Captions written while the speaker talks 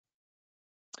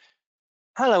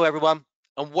Hello, everyone,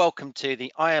 and welcome to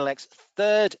the ILX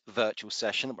third virtual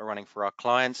session that we're running for our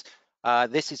clients.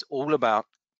 This is all about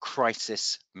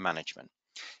crisis management.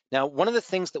 Now, one of the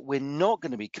things that we're not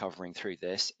going to be covering through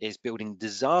this is building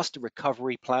disaster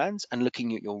recovery plans and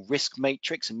looking at your risk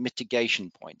matrix and mitigation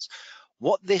points.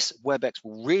 What this WebEx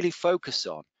will really focus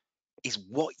on is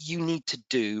what you need to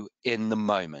do in the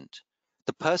moment.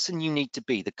 The person you need to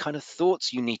be, the kind of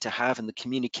thoughts you need to have, and the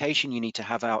communication you need to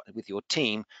have out with your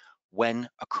team when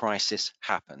a crisis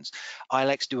happens.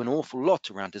 ILEX do an awful lot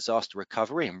around disaster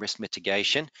recovery and risk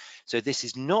mitigation. So this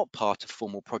is not part of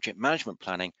formal project management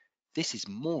planning. This is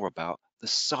more about the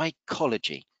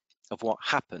psychology of what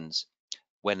happens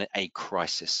when a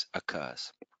crisis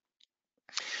occurs.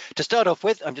 To start off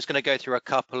with, I'm just going to go through a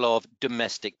couple of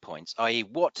domestic points, i.e.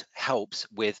 what helps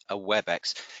with a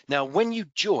WebEx. Now, when you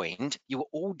joined, you were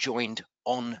all joined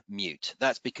on mute.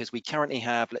 That's because we currently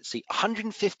have, let's see,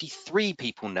 153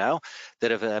 people now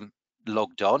that have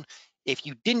logged on. If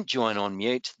you didn't join on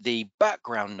mute, the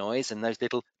background noise and those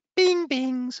little bing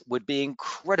bings would be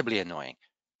incredibly annoying.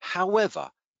 However,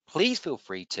 please feel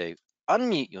free to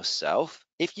unmute yourself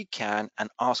if you can and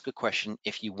ask a question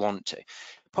if you want to.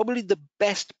 Probably the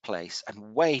best place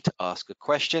and way to ask a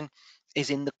question is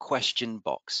in the question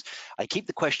box. I keep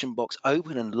the question box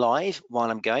open and live while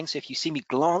I'm going. So if you see me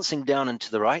glancing down and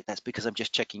to the right, that's because I'm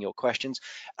just checking your questions,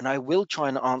 and I will try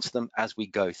and answer them as we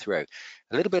go through.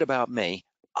 A little bit about me.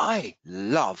 I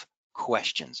love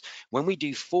questions. When we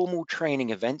do formal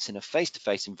training events in a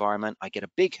face-to-face environment, I get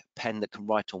a big pen that can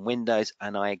write on windows,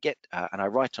 and I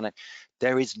write on it.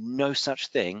 There is no such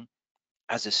thing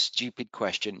as a stupid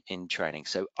question in training.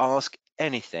 So ask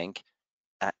anything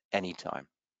at any time.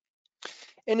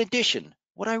 In addition,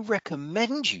 what I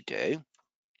recommend you do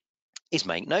is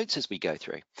make notes as we go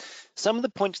through. Some of the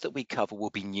points that we cover will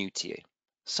be new to you.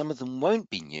 Some of them won't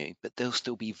be new, but they'll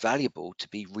still be valuable to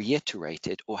be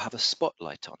reiterated or have a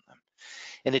spotlight on them.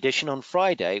 In addition, on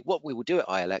Friday, what we will do at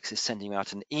ILX is sending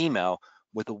out an email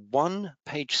with a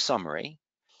one-page summary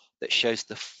that shows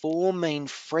the 4 main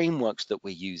frameworks that we're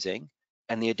using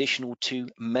and the additional 2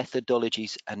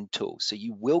 methodologies and tools. So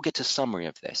you will get a summary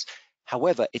of this.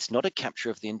 However, it's not a capture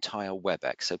of the entire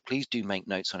WebEx, so please do make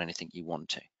notes on anything you want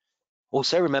to.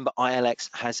 Also, remember, ILX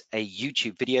has a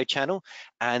YouTube video channel,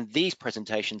 and these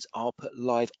presentations are put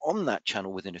live on that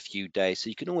channel within a few days, so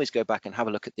you can always go back and have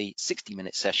a look at the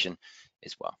 60-minute session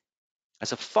as well.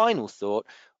 As a final thought,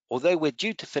 although we're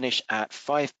due to finish at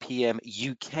 5 p.m.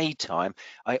 UK time,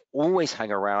 I always hang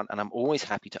around and I'm always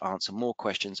happy to answer more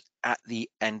questions at the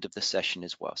end of the session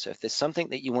as well. So if there's something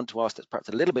that you want to ask that's perhaps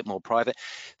a little bit more private,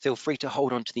 feel free to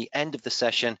hold on to the end of the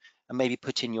session and maybe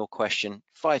put in your question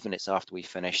 5 minutes after we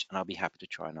finish, and I'll be happy to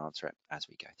try and answer it as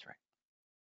we go through.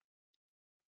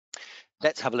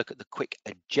 Let's have a look at the quick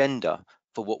agenda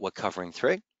for what we're covering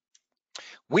through.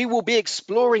 We will be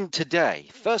exploring today,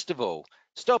 first of all,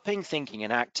 stopping, thinking,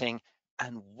 and acting,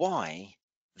 and why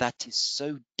that is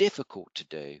so difficult to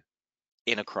do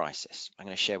in a crisis. I'm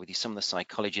going to share with you some of the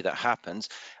psychology that happens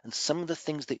and some of the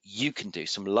things that you can do,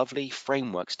 some lovely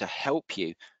frameworks to help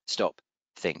you stop,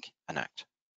 think, and act.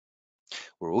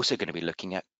 We're also going to be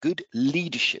looking at good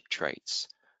leadership traits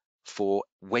for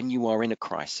when you are in a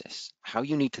crisis, how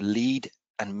you need to lead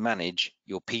and manage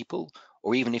your people,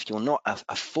 or even if you're not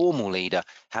a formal leader,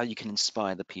 how you can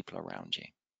inspire the people around you.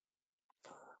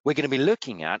 We're going to be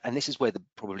looking at, and this is where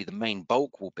probably the main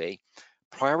bulk will be,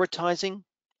 prioritizing,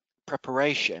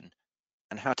 preparation,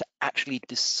 and how to actually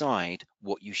decide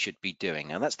what you should be doing.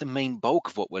 Now, that's the main bulk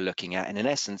of what we're looking at. And in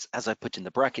essence, as I put in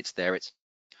the brackets there, it's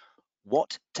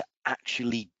what to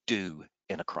actually do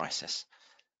in a crisis.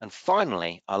 And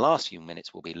finally, our last few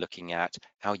minutes will be looking at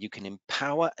how you can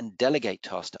empower and delegate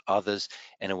tasks to others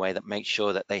in a way that makes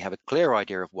sure that they have a clear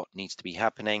idea of what needs to be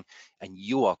happening, and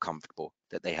you are comfortable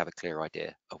that they have a clear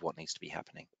idea of what needs to be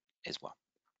happening as well.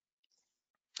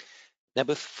 Now,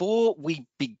 before we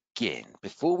begin,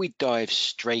 before we dive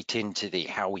straight into the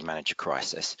how we manage a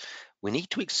crisis, we need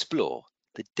to explore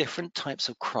the different types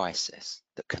of crisis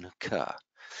that can occur.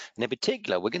 And in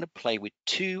particular, we're going to play with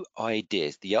 2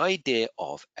 ideas, the idea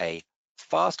of a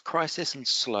fast crisis and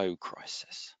slow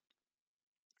crisis.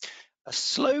 A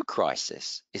slow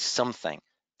crisis is something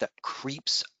that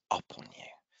creeps up on you.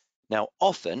 Now,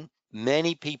 often,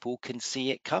 many people can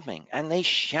see it coming and they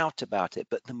shout about it,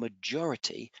 but the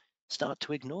majority start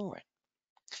to ignore it.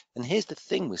 And here's the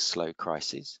thing with slow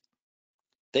crises.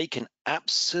 They can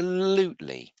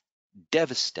absolutely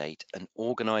devastate an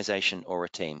organization or a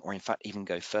team, or in fact, even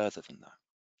go further than that.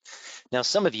 Now,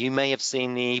 some of you may have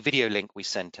seen the video link we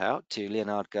sent out to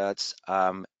Leonard Gerd's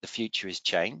The Future is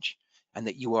Change, and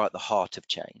that you are at the heart of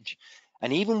change.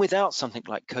 And even without something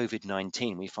like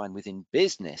COVID-19, we find within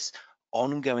business,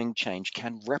 ongoing change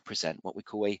can represent what we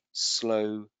call a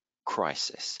slow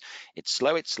crisis. It's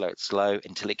slow, it's slow, it's slow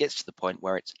until it gets to the point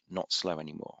where it's not slow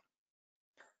anymore.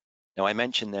 Now, I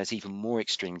mentioned there's even more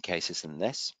extreme cases than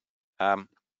this. I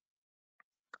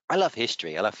love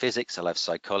history, I love physics, I love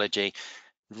psychology.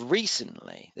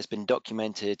 Recently, there's been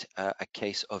documented a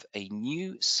case of a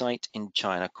new site in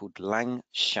China called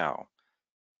Langshao.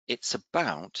 It's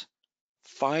about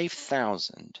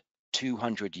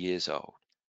 5,200 years old.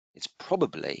 It's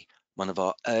probably one of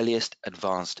our earliest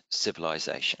advanced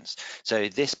civilizations. So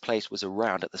this place was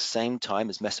around at the same time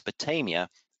as Mesopotamia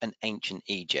and ancient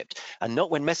Egypt. And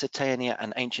not when Mesopotamia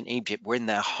and ancient Egypt were in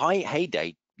their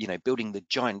heyday, building the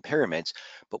giant pyramids,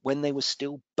 but when they were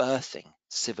still birthing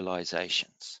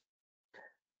civilizations.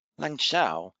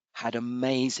 Langshao had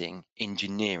amazing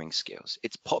engineering skills.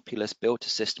 Its populace built a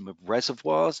system of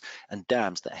reservoirs and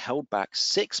dams that held back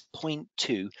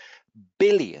 6.2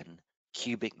 billion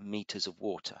cubic meters of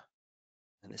water.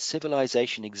 And the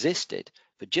civilization existed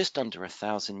for just under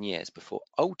 1,000 years before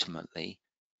ultimately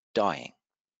dying.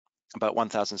 About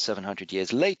 1,700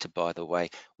 years later, by the way,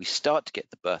 we start to get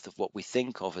the birth of what we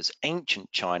think of as ancient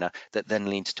China that then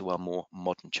leads to our more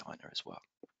modern China as well.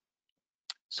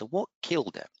 So what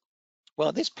killed it?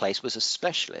 Well, this place was a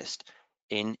specialist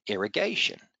in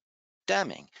irrigation,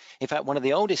 damming. In fact, one of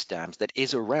the oldest dams that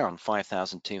is around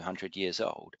 5,200 years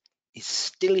old is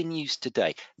still in use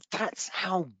today. That's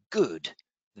how good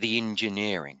the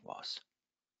engineering was.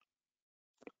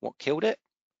 What killed it?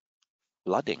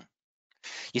 Flooding.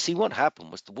 You see, what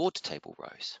happened was the water table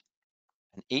rose.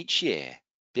 And each year,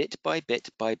 bit by bit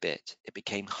by bit, it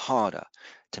became harder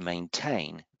to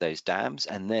maintain those dams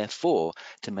and therefore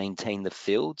to maintain the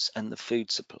fields and the food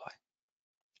supply.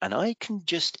 And I can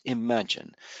just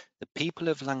imagine the people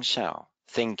of Langshao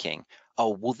thinking,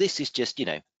 oh, well, this is just,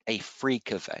 a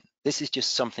freak event. This is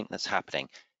just something that's happening.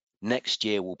 Next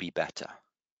year will be better.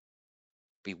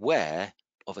 Beware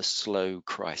of a slow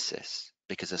crisis,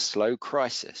 because a slow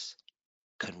crisis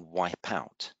can wipe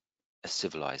out a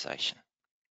civilization.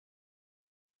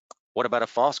 What about a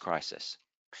fast crisis?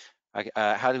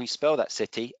 How do we spell that,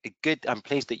 City? Good. I'm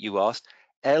pleased that you asked.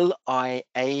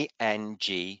 Liangzhu.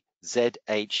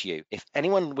 If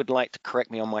anyone would like to correct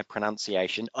me on my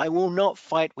pronunciation, I will not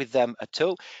fight with them at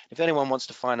all. If anyone wants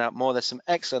to find out more, there's some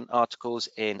excellent articles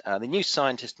in the New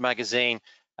Scientist magazine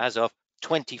as of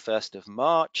 21st of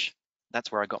March.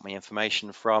 That's where I got my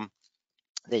information from.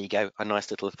 There you go, a nice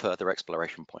little further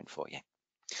exploration point for you.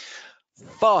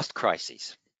 Fast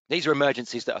crises. These are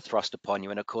emergencies that are thrust upon you.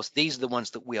 And of course, these are the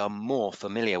ones that we are more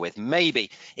familiar with.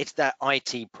 Maybe it's that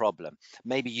IT problem.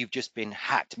 Maybe you've just been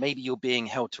hacked. Maybe you're being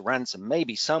held to ransom.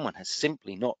 Maybe someone has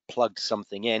simply not plugged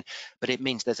something in, but it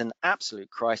means there's an absolute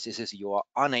crisis as you are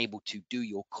unable to do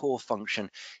your core function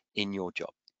in your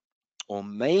job. Or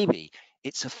maybe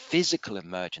it's a physical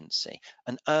emergency,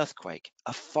 an earthquake,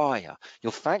 a fire.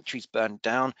 Your factory's burned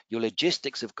down, your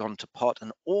logistics have gone to pot,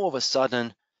 and all of a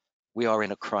sudden, we are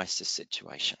in a crisis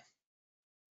situation.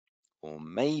 Or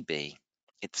maybe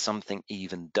it's something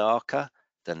even darker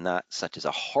than that, such as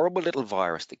a horrible little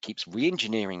virus that keeps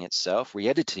re-engineering itself,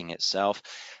 re-editing itself,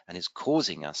 and is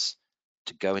causing us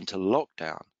to go into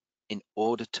lockdown in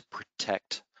order to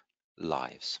protect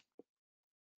lives.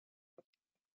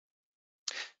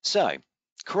 So,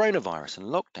 coronavirus and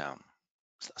lockdown,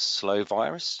 was that a slow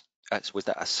virus? Was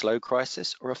that a slow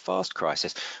crisis or a fast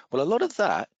crisis? Well, a lot of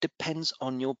that depends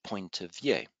on your point of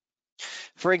view.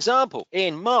 For example,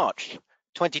 in March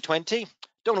 2020,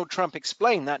 Donald Trump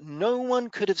explained that no one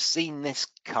could have seen this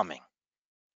coming.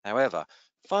 However,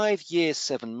 5 years,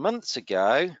 7 months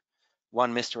ago,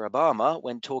 one Mr. Obama,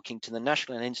 when talking to the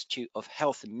National Institute of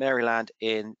Health in Maryland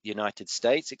in the United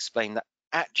States, explained that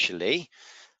actually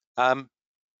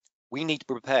we need to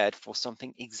be prepared for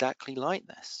something exactly like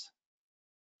this.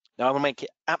 Now, I will make it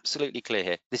absolutely clear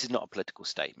here, this is not a political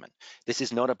statement. This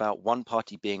is not about one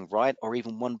party being right or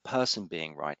even one person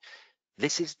being right.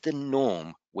 This is the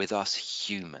norm with us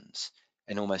humans.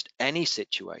 In almost any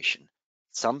situation,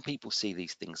 some people see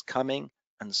these things coming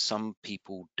and some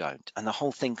people don't. And the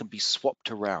whole thing can be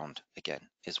swapped around again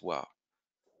as well.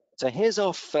 So here's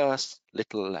our first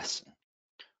little lesson.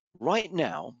 Right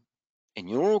now, in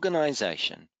your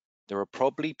organization, there are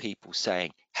probably people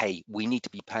saying, hey, we need to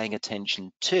be paying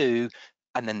attention to,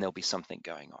 and then there'll be something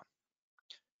going on.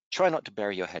 Try not to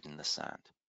bury your head in the sand.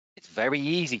 It's very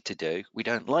easy to do. We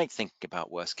don't like thinking about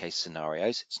worst case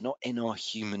scenarios. It's not in our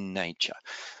human nature.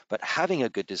 But having a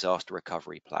good disaster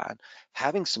recovery plan,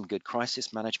 having some good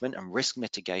crisis management and risk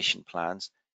mitigation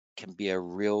plans can be a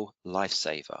real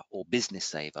lifesaver or business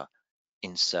saver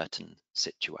in certain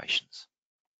situations.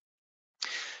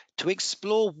 To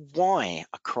explore why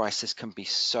a crisis can be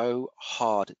so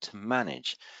hard to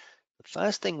manage, the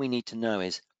first thing we need to know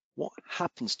is what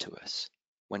happens to us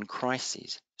when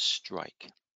crises strike.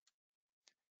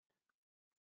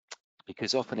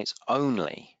 Because often it's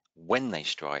only when they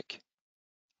strike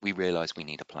we realize we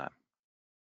need a plan.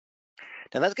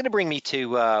 Now that's going to bring me to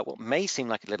what may seem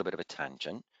like a little bit of a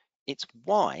tangent. It's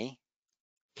why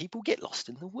people get lost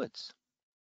in the woods.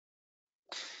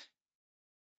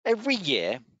 Every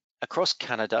year across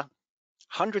Canada,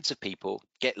 hundreds of people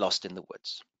get lost in the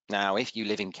woods. Now, if you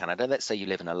live in Canada, let's say you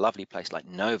live in a lovely place like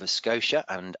Nova Scotia,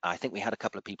 and I think we had a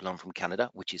couple of people on from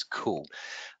Canada, which is cool,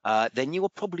 then you are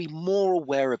probably more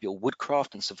aware of your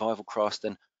woodcraft and survival crafts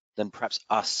than perhaps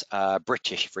us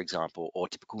British, for example, or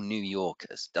typical New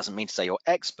Yorkers. Doesn't mean to say you're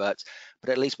experts, but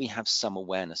at least we have some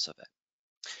awareness of it.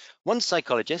 One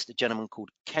psychologist, a gentleman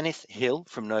called Kenneth Hill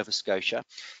from Nova Scotia,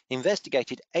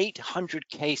 investigated 800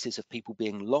 cases of people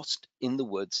being lost in the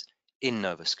woods in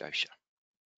Nova Scotia.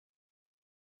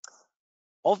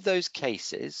 Of those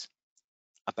cases,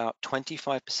 about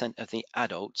 25% of the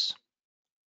adults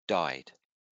died.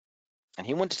 And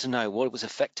he wanted to know what was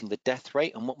affecting the death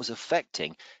rate and what was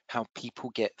affecting how people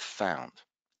get found.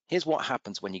 Here's what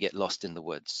happens when you get lost in the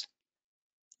woods.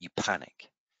 You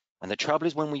panic. And the trouble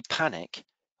is, when we panic,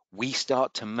 we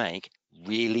start to make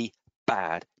really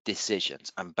bad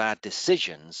decisions. And bad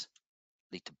decisions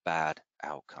lead to bad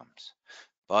outcomes.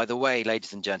 By the way,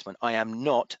 ladies and gentlemen, I am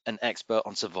not an expert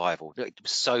on survival.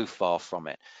 So far from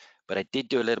it. But I did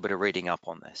do a little bit of reading up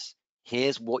on this.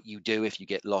 Here's what you do if you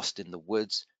get lost in the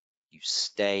woods. You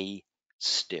stay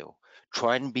still.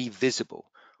 Try and be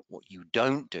visible. What you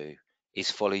don't do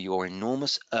is follow your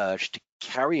enormous urge to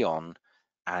carry on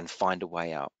and find a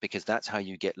way out, because that's how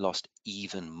you get lost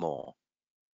even more.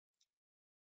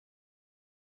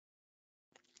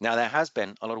 Now, there has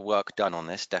been a lot of work done on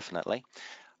this, definitely.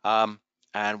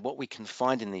 And what we can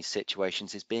find in these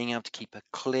situations is being able to keep a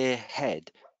clear head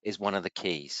is one of the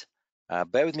keys.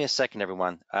 Bear with me a second,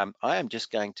 everyone. I am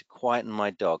just going to quieten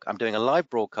my dog. I'm doing a live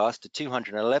broadcast to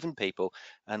 211 people,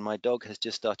 and my dog has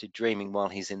just started dreaming while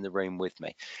he's in the room with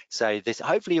me. So this,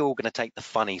 hopefully you're all going to take the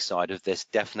funny side of this,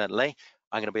 definitely.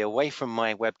 I'm going to be away from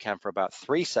my webcam for about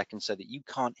 3 seconds so that you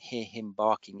can't hear him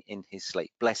barking in his sleep.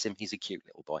 Bless him, he's a cute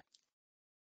little boy.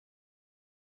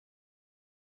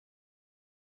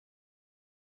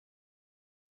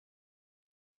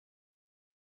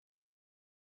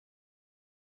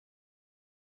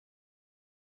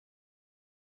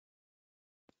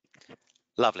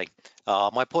 Lovely.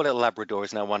 My poor little Labrador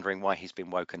is now wondering why he's been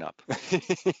woken up.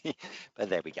 But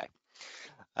there we go.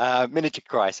 Miniature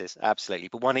crisis, absolutely,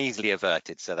 but one easily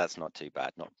averted, so that's not too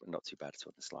bad, not too bad at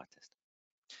all in the slightest.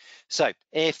 So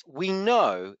if we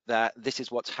know that this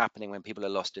is what's happening when people are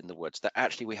lost in the woods, that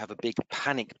actually we have a big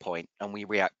panic point and we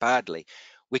react badly,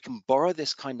 we can borrow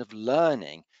this kind of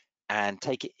learning and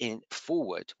take it in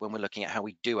forward when we're looking at how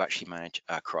we do actually manage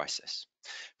a crisis.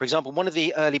 For example, one of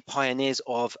the early pioneers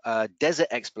of desert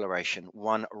exploration,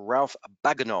 one Ralph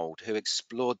Baganold, who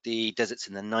explored the deserts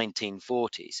in the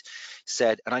 1940s,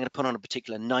 said, and I'm going to put on a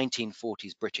particular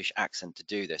 1940s British accent to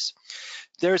do this,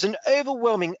 "There is an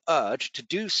overwhelming urge to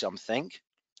do something,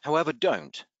 however,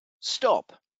 don't.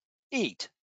 Stop, eat,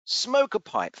 smoke a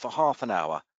pipe for half an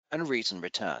hour, and reason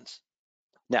returns."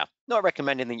 Now, not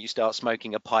recommending that you start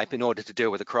smoking a pipe in order to deal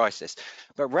with a crisis,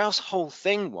 but Ralph's whole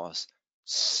thing was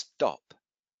stop.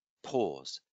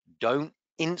 Pause. Don't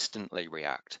instantly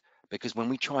react, because when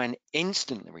we try and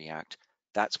instantly react,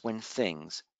 that's when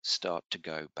things start to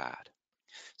go bad.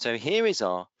 So here is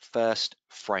our first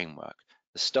framework,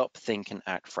 the stop, think, and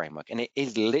act framework. And it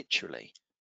is literally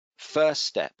first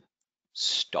step,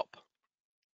 stop.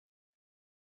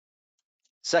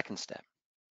 Second step,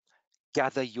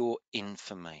 gather your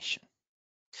information.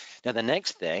 Now, the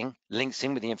next thing links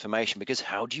in with the information, because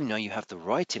how do you know you have the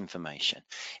right information?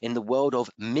 In the world of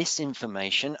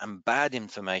misinformation and bad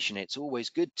information, it's always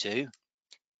good to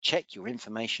check your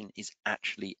information is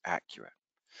actually accurate.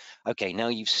 Okay, now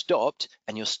you've stopped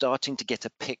and you're starting to get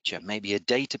a picture, maybe a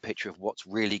data picture of what's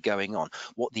really going on,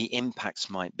 what the impacts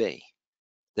might be.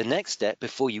 The next step,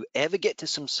 before you ever get to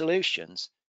some solutions,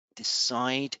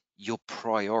 decide your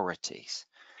priorities.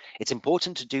 It's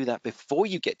important to do that before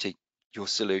you get to your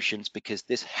solutions, because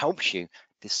this helps you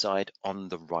decide on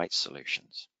the right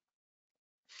solutions.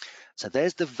 So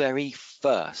there's the very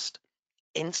first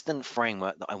instant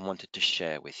framework that I wanted to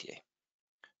share with you.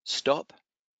 Stop,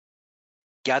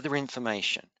 gather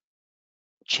information,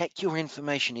 check your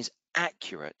information is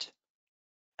accurate,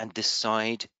 and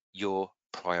decide your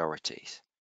priorities.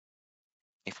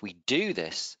 If we do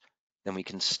this, then we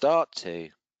can start to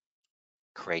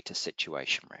create a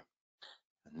situation room.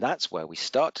 And that's where we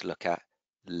start to look at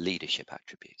leadership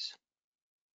attributes.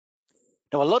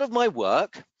 Now, a lot of my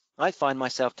work, I find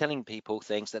myself telling people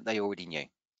things that they already knew,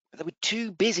 but they were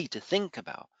too busy to think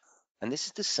about. And this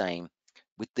is the same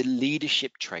with the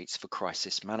leadership traits for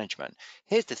crisis management.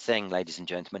 Here's the thing, ladies and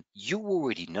gentlemen, you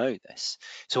already know this.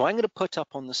 So I'm going to put up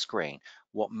on the screen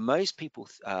what most people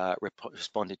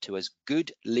responded to as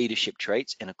good leadership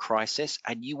traits in a crisis,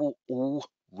 and you will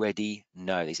already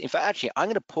know these. In fact, actually, I'm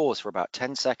going to pause for about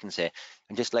 10 seconds here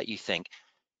and just let you think.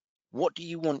 What do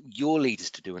you want your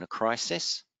leaders to do in a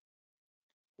crisis?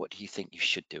 What do you think you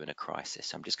should do in a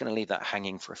crisis? I'm just going to leave that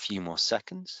hanging for a few more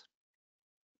seconds.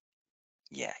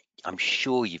 Yeah, I'm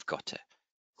sure you've got it.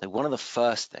 So one of the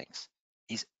first things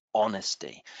is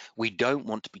honesty. We don't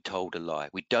want to be told a lie.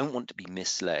 We don't want to be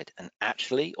misled. And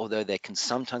actually, although there can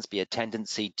sometimes be a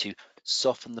tendency to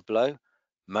soften the blow,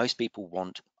 most people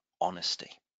want honesty.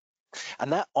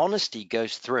 And that honesty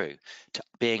goes through to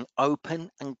being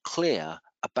open and clear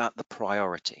about the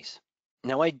priorities.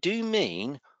 Now, I do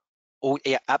mean,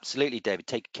 yeah, absolutely, David,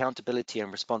 take accountability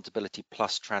and responsibility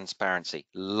plus transparency.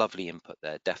 Lovely input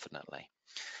there, definitely.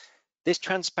 This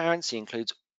transparency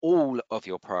includes all of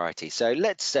your priorities. So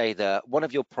let's say that one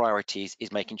of your priorities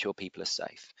is making sure people are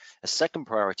safe. A second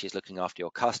priority is looking after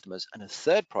your customers. And a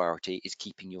third priority is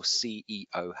keeping your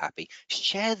CEO happy.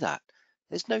 Share that.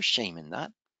 There's no shame in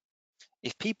that.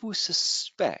 If people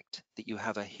suspect that you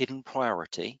have a hidden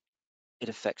priority, it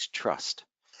affects trust.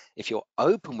 If you're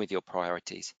open with your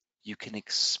priorities, you can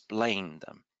explain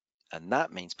them. And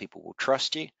that means people will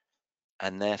trust you,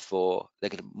 and therefore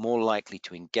they're going to be more likely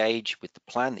to engage with the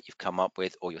plan that you've come up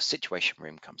with or your situation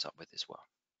room comes up with as well.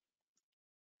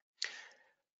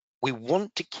 We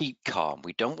want to keep calm.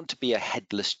 We don't want to be a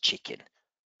headless chicken,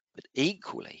 but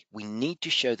equally, we need to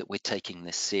show that we're taking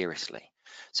this seriously.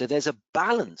 So there's a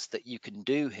balance that you can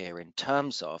do here in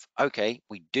terms of, okay,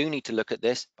 we do need to look at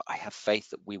this, but I have faith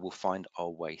that we will find our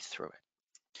way through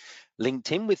it. Linked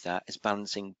in with that is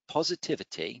balancing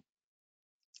positivity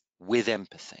with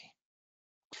empathy.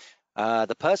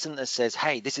 The person that says,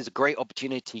 hey, this is a great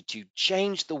opportunity to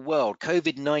change the world.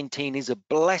 COVID-19 is a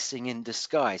blessing in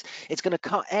disguise. It's going to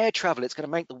cut air travel. It's going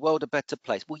to make the world a better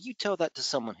place. Well, you tell that to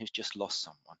someone who's just lost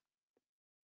someone.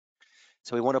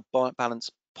 So we want to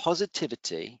balance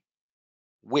positivity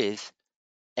with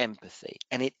empathy.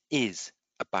 And it is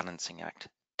a balancing act,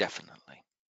 definitely.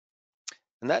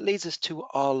 And that leads us to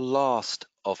our last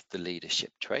of the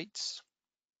leadership traits.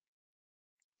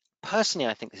 Personally,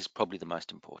 I think this is probably the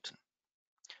most important.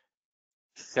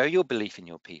 Show your belief in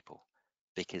your people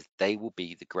because they will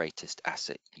be the greatest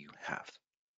asset you have.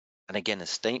 And again, a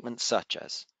statement such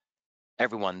as,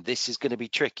 everyone, this is going to be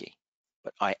tricky,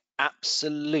 but I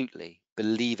absolutely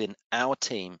believe in our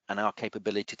team and our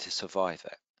capability to survive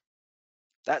it.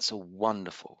 That's a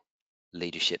wonderful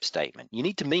leadership statement. You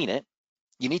need to mean it.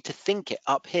 You need to think it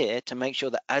up here to make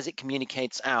sure that as it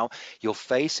communicates out, your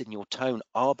face and your tone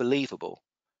are believable.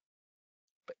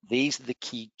 But these are the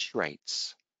key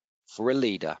traits for a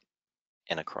leader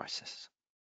in a crisis.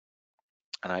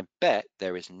 And I bet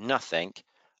there is nothing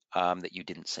that you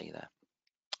didn't see there.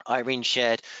 Irene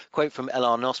shared, quote from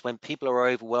L.R. Noss, when people are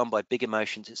overwhelmed by big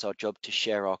emotions, it's our job to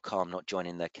share our calm, not join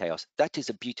in their chaos. That is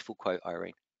a beautiful quote,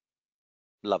 Irene.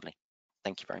 Lovely.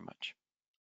 Thank you very much.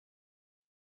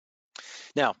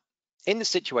 Now, in the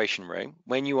situation room,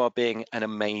 when you are being an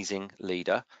amazing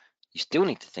leader, you still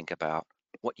need to think about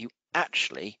what you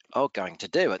actually are going to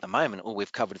do. At the moment, all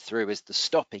we've covered through is the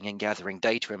stopping and gathering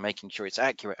data and making sure it's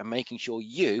accurate and making sure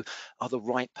you are the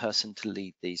right person to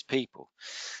lead these people.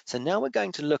 So now we're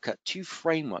going to look at two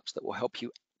frameworks that will help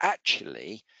you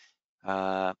actually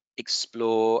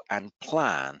explore and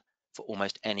plan for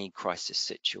almost any crisis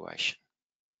situation.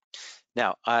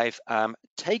 Now, I've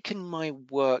taken my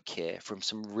work here from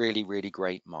some really, really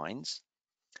great minds.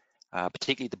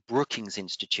 Particularly the Brookings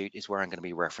Institute is where I'm going to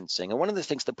be referencing. And one of the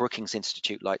things the Brookings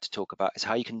Institute like to talk about is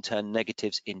how you can turn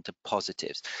negatives into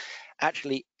positives.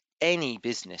 Actually, any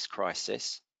business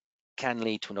crisis can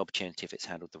lead to an opportunity if it's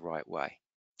handled the right way.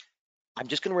 I'm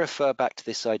just going to refer back to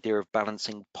this idea of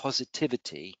balancing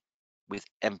positivity with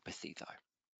empathy, though.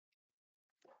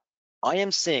 I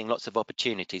am seeing lots of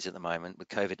opportunities at the moment with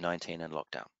COVID-19 and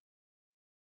lockdown.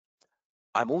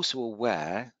 I'm also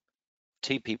aware of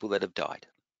two people that have died.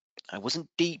 I wasn't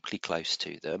deeply close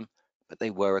to them, but they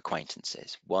were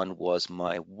acquaintances. One was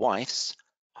my wife's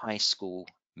high school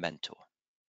mentor.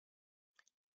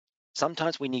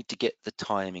 Sometimes we need to get the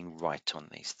timing right on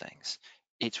these things.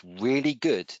 It's really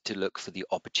good to look for the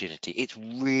opportunity. It's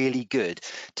really good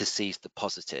to seize the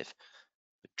positive.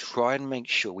 But try and make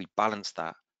sure we balance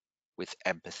that with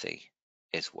empathy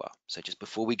as well. So just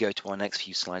before we go to our next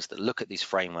few slides that look at these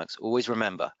frameworks, always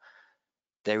remember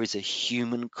there is a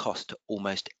human cost to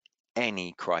almost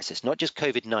any crisis, not just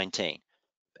COVID-19,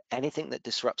 but anything that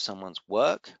disrupts someone's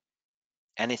work,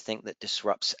 anything that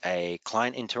disrupts a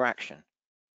client interaction.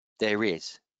 There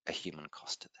is a human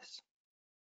cost to this.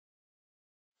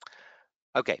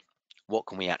 Okay, what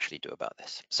can we actually do about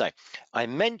this? So I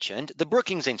mentioned the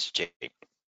Brookings Institute,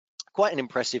 quite an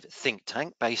impressive think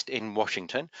tank based in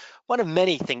Washington, one of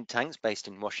many think tanks based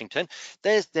in Washington.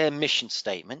 There's their mission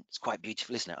statement. It's quite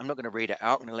beautiful, isn't it? I'm not going to read it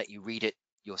out. I'm going to let you read it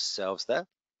yourselves there.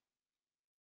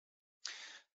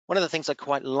 One of the things I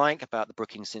quite like about the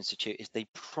Brookings Institute is they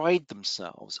pride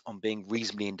themselves on being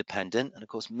reasonably independent. And of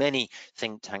course, many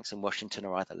think tanks in Washington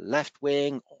are either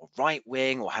left-wing or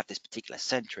right-wing or have this particular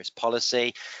centrist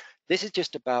policy. This is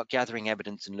just about gathering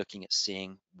evidence and looking at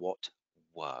seeing what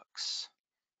works.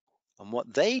 And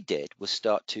what they did was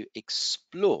start to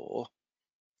explore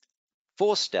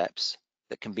 4 steps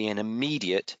that can be an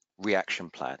immediate reaction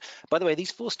plan. By the way,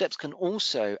 these 4 steps can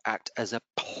also act as a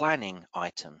planning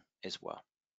item as well.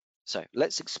 So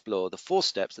let's explore the 4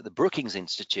 steps that the Brookings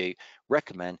Institute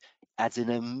recommend as an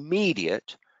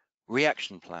immediate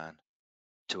reaction plan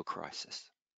to a crisis.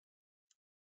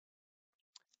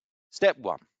 Step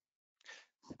 1,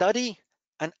 study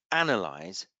and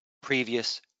analyze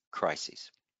previous crises.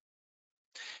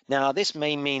 Now, this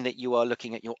may mean that you are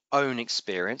looking at your own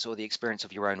experience or the experience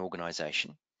of your own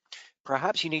organization.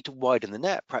 Perhaps you need to widen the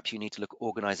net. Perhaps you need to look at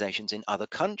organizations in other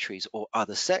countries or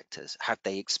other sectors. Have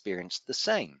they experienced the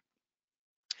same?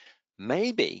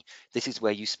 Maybe this is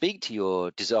where you speak to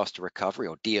your disaster recovery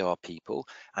or DR people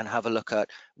and have a look at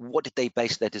what did they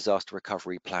base their disaster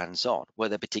recovery plans on? Were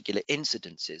there particular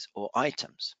incidences or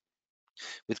items?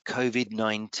 With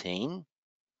COVID-19,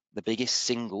 the biggest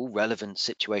single relevant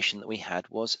situation that we had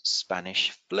was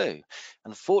Spanish flu.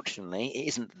 Unfortunately, it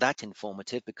isn't that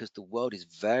informative because the world is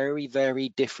very, very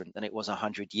different than it was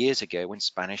 100 years ago when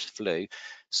Spanish flu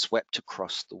swept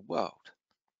across the world.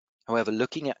 However,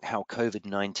 looking at how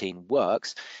COVID-19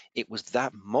 works, it was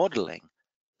that modeling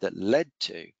that led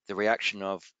to the reaction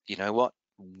of, you know what,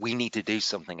 we need to do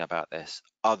something about this.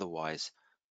 Otherwise,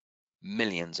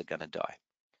 millions are going to die.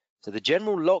 So the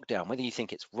general lockdown, whether you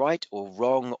think it's right or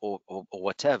wrong or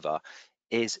whatever,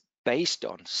 is based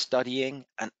on studying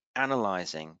and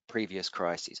analyzing previous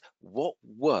crises. What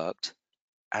worked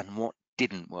and what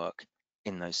didn't work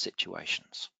in those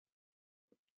situations.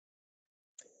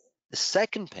 The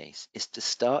second piece is to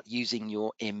start using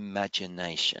your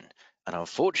imagination. And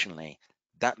unfortunately,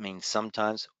 that means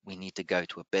sometimes we need to go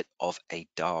to a bit of a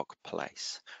dark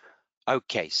place.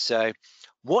 Okay, so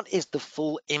what is the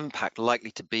full impact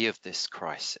likely to be of this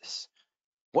crisis?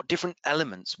 What different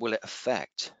elements will it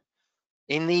affect?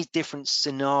 In these different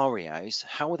scenarios,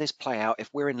 how will this play out if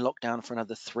we're in lockdown for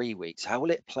another 3 weeks? How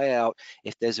will it play out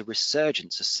if there's a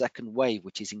resurgence, a second wave,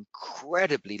 which is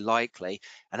incredibly likely,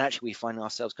 and actually we find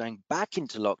ourselves going back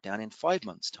into lockdown in 5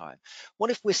 months' time?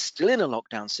 What if we're still in a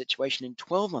lockdown situation in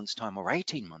 12 months' time or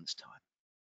 18 months' time?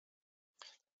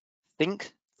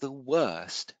 Think the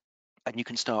worst, and you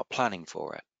can start planning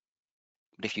for it.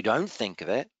 But if you don't think of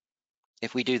it,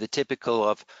 if we do the typical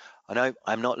of, I know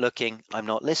I'm not looking, I'm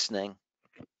not listening,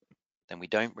 then we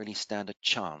don't really stand a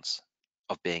chance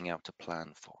of being able to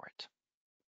plan for it.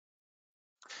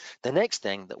 The next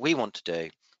thing that we want to do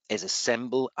is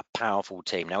assemble a powerful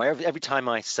team. Now, every time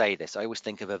I say this, I always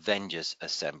think of Avengers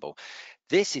Assemble.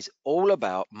 This is all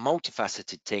about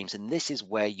multifaceted teams, and this is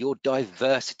where your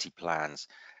diversity plans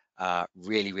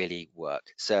really work.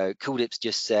 So Cooldips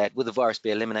just said, will the virus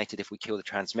be eliminated if we kill the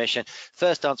transmission?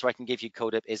 First answer I can give you,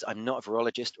 Cooldips, is I'm not a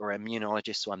virologist or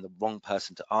immunologist, so I'm the wrong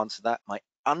person to answer that. My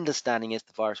understanding is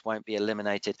the virus won't be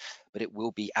eliminated, but it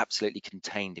will be absolutely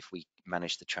contained if we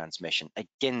manage the transmission.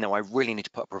 Again, though, I really need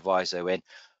to put a proviso in.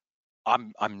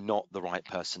 I'm not the right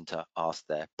person to ask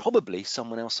there. Probably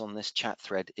someone else on this chat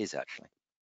thread is actually.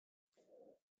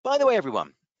 By the way,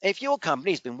 everyone, if your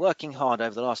company has been working hard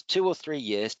over the last 2 or 3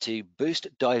 years to boost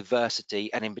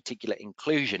diversity and in particular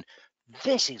inclusion,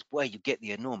 this is where you get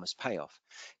the enormous payoff.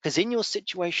 Because in your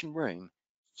situation room,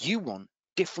 you want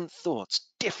different thoughts,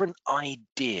 different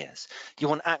ideas. You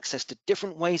want access to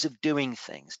different ways of doing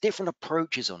things, different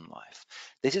approaches on life.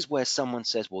 This is where someone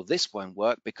says, well, this won't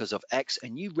work because of X,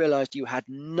 and you realized you had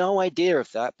no idea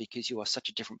of that because you are such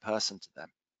a different person to them.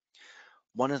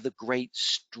 One of the great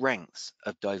strengths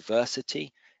of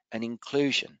diversity and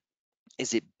inclusion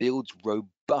is it builds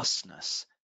robustness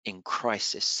in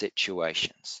crisis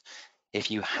situations. If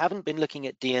you haven't been looking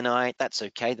at D&I, that's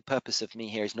okay. The purpose of me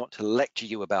here is not to lecture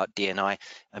you about D&I.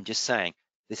 I'm just saying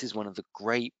this is one of the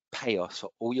great payoffs for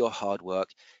all your hard work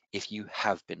if you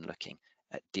have been looking.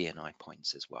 at D&I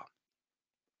points as well.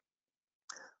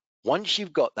 Once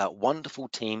you've got that wonderful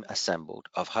team assembled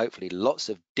of hopefully lots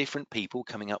of different people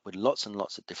coming up with lots and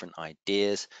lots of different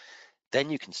ideas, then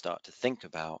you can start to think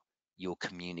about your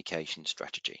communication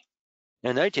strategy.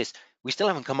 Now notice, we still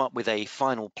haven't come up with a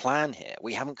final plan here.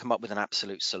 We haven't come up with an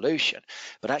absolute solution,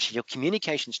 but actually your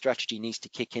communication strategy needs to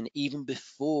kick in even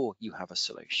before you have a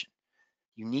solution.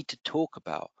 You need to talk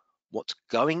about what's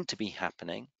going to be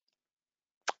happening,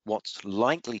 what's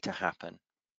likely to happen,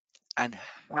 and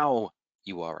how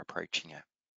you are approaching it.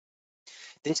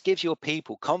 This gives your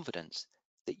people confidence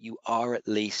that you are at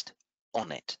least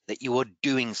on it, that you are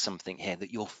doing something here,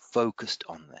 that you're focused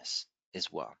on this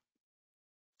as well.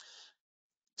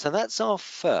 So that's our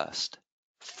first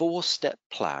 4-step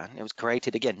plan. It was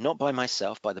created, again, not by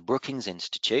myself, by the Brookings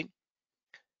Institute.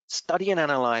 Study and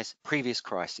analyze previous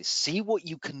crises. See what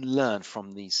you can learn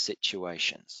from these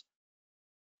situations.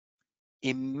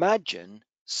 Imagine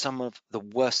some of the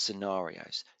worst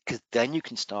scenarios, because then you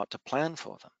can start to plan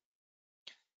for them.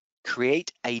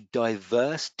 Create a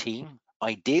diverse team,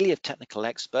 ideally of technical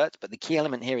experts, but the key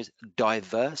element here is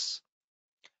diverse.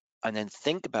 And then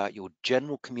think about your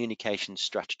general communication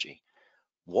strategy.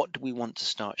 What do we want to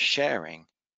start sharing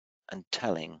and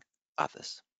telling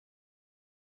others?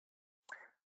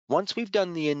 Once we've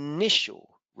done the initial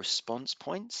response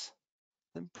points,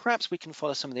 then perhaps we can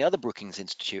follow some of the other Brookings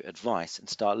Institute advice and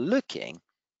start looking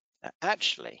at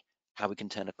actually how we can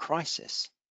turn a crisis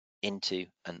into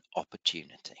an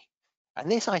opportunity.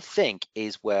 And this, I think,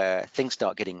 is where things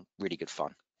start getting really good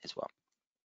fun as well.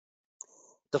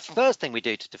 The first thing we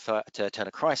do to turn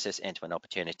a crisis into an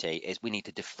opportunity is we need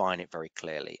to define it very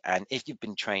clearly. And if you've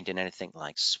been trained in anything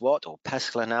like SWOT or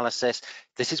pestle analysis,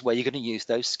 this is where you're going to use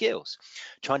those skills,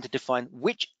 trying to define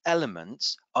which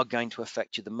elements are going to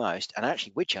affect you the most and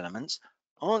actually which elements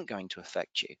aren't going to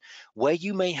affect you, where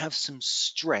you may have some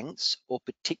strengths or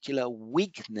particular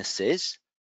weaknesses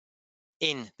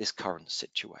in this current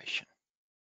situation,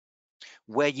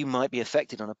 where you might be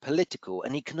affected on a political,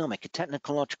 an economic, a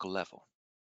technological level.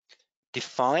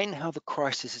 Define how the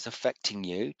crisis is affecting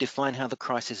you. Define how the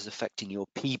crisis is affecting your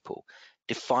people.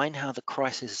 Define how the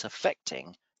crisis is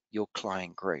affecting your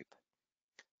client group.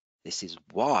 This is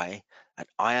why at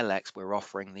ILX we're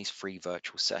offering these free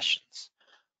virtual sessions.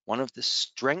 One of the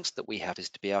strengths that we have is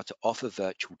to be able to offer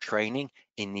virtual training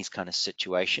in these kind of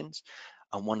situations.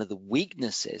 And one of the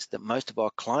weaknesses that most of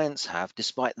our clients have,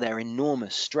 despite their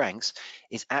enormous strengths,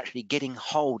 is actually getting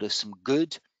hold of some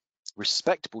good,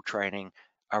 respectable training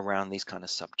around these kind of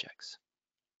subjects.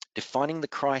 Defining the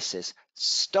crisis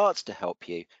starts to help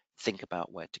you think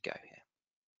about where to go here.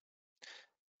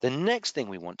 The next thing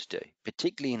we want to do,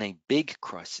 particularly in a big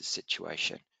crisis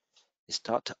situation, is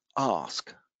start to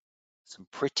ask some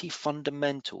pretty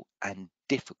fundamental and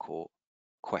difficult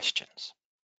questions.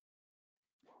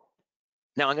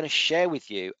 Now, I'm going to share with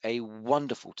you a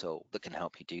wonderful tool that can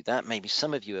help you do that. Maybe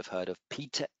some of you have heard of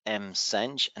Peter M.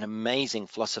 Senge, an amazing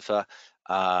philosopher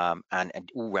and an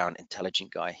all-round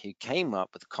intelligent guy who came up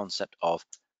with the concept of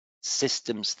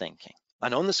systems thinking.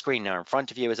 And on the screen now in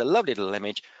front of you is a lovely little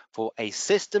image for a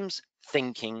systems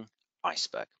thinking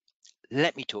iceberg.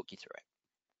 Let me talk you through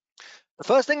it. The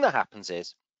first thing that happens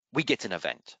is we get an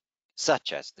event,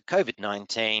 such as the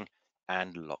COVID-19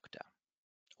 and lockdown.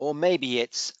 Or maybe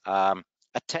it's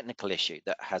a technical issue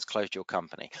that has closed your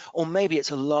company. Or maybe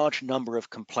it's a large number of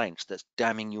complaints that's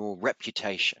damning your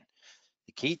reputation.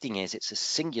 The key thing is it's a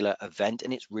singular event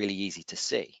and it's really easy to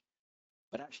see.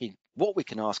 But actually, what we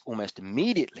can ask almost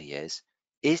immediately is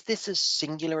this a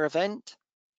singular event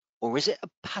or is it a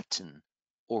pattern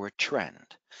or a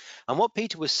trend? And what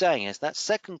Peter was saying is that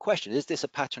second question, is this a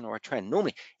pattern or a trend?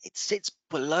 Normally, it sits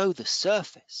below the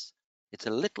surface. It's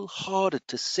a little harder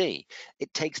to see.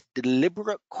 It takes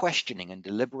deliberate questioning and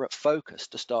deliberate focus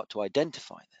to start to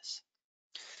identify this.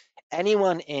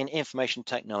 Anyone in information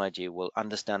technology will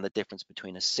understand the difference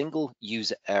between a single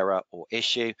user error or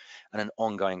issue and an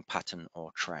ongoing pattern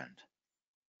or trend.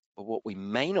 But what we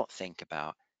may not think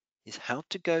about is how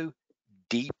to go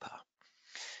deeper.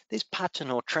 This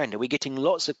pattern or trend, are we getting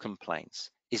lots of complaints?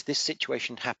 Is this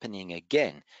situation happening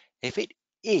again? If it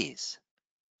is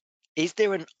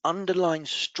there an underlying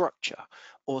structure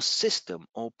or system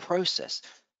or process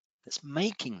that's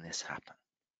making this happen?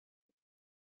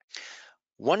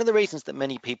 One of the reasons that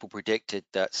many people predicted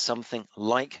that something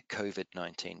like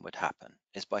COVID-19 would happen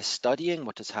is by studying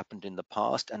what has happened in the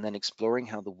past and then exploring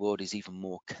how the world is even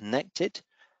more connected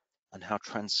and how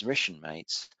transmission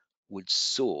rates would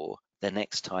soar the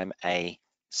next time a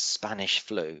Spanish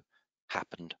flu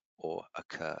happened or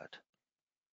occurred.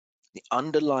 The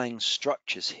underlying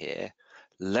structures here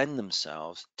lend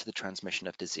themselves to the transmission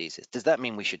of diseases. Does that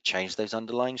mean we should change those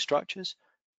underlying structures?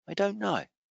 I don't know.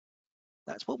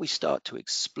 That's what we start to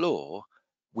explore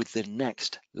with the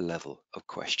next level of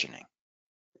questioning.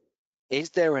 Is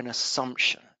there an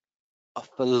assumption, a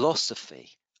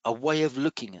philosophy, a way of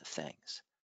looking at things,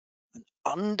 an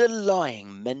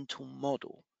underlying mental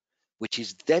model, which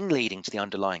is then leading to the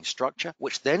underlying structure,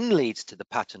 which then leads to the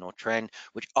pattern or trend,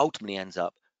 which ultimately ends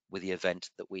up with the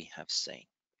event that we have seen?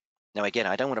 Now, again,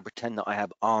 I don't want to pretend that I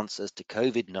have answers to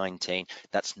COVID-19.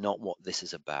 That's not what this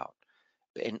is about.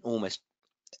 But in almost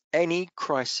any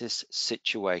crisis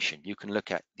situation, you can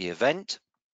look at the event.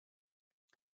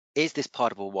 Is this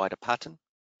part of a wider pattern?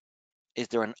 Is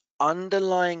there an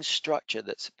underlying structure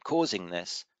that's causing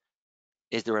this?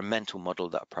 Is there a mental model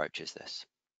that approaches this?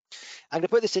 I'm going to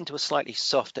put this into a slightly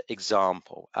softer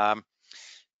example.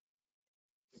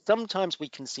 Sometimes we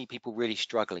can see people really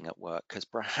struggling at work because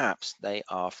perhaps they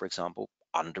are, for example,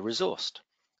 under-resourced.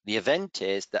 The event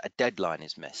is that a deadline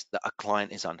is missed, that a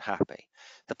client is unhappy.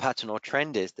 The pattern or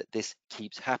trend is that this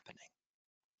keeps happening.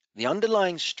 The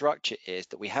underlying structure is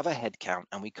that we have a head count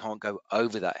and we can't go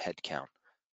over that head count.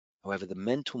 However, the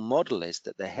mental model is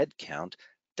that the head count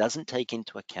doesn't take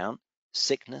into account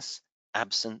sickness,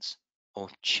 absence, or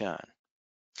churn.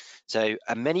 So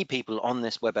many people on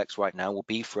this WebEx right now will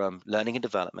be from learning and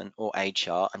development or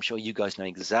HR. I'm sure you guys know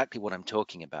exactly what I'm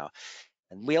talking about.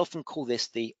 And we often call this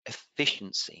the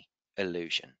efficiency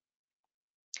illusion.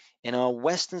 In our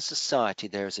Western society,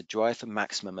 there is a drive for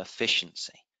maximum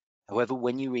efficiency. However,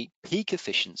 when you reach peak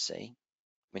efficiency,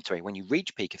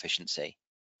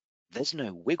 there's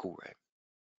no wiggle room.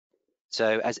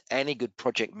 So as any good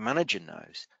project manager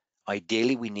knows,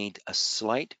 ideally we need a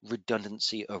slight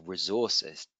redundancy of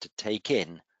resources to take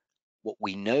in what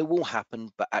we know will happen,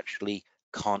 but actually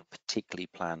can't particularly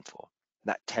plan for,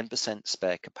 that 10%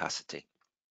 spare capacity.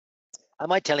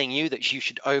 Am I telling you that you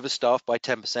should overstaff by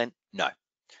 10%? No.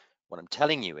 What I'm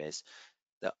telling you is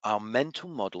that our mental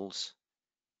models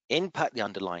impact the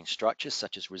underlying structures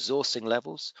such as resourcing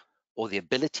levels or the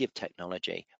ability of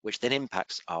technology, which then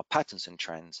impacts our patterns and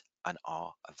trends and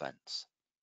our events.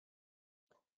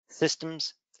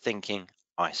 Systems thinking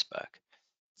iceberg.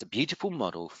 It's a beautiful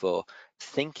model for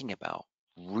thinking about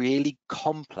really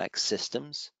complex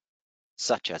systems,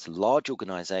 such as large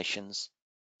organizations,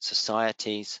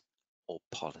 societies, or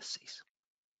policies.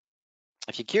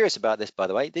 If you're curious about this, by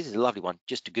the way, this is a lovely one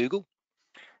just to Google.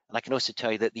 And I can also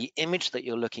tell you that the image that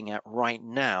you're looking at right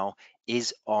now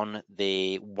is on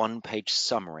the one-page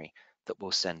summary that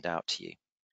we'll send out to you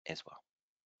as well.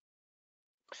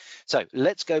 So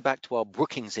let's go back to our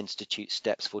Brookings Institute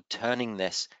steps for turning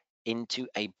this into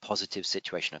a positive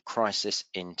situation, a crisis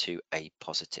into a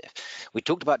positive. We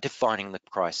talked about defining the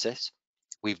crisis.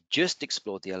 We've just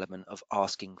explored the element of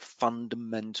asking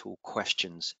fundamental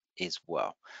questions as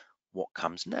well. What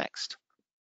comes next?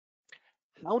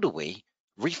 How do we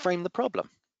reframe the problem?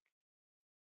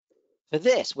 For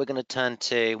this, we're going to turn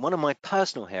to one of my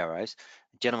personal heroes,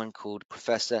 a gentleman called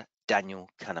Professor Daniel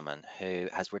Kahneman, who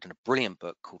has written a brilliant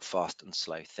book called Fast and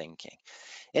Slow Thinking.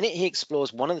 In it, he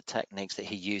explores one of the techniques that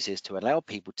he uses to allow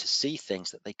people to see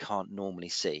things that they can't normally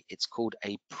see. It's called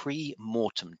a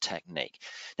pre-mortem technique.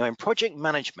 Now, in project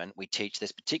management, we teach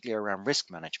this particularly around risk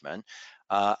management.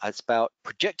 It's about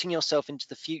projecting yourself into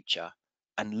the future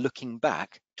and looking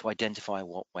back to identify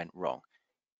what went wrong.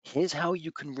 Here's how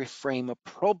you can reframe a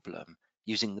problem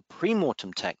using the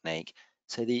pre-mortem technique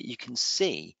so that you can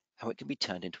see how it can be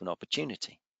turned into an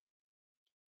opportunity.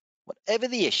 Whatever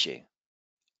the issue,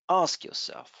 ask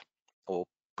yourself or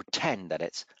pretend that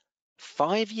it's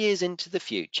 5 years into the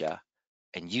future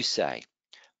and you say,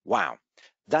 wow,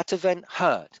 that event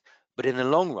hurt, but in the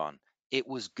long run, it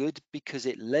was good because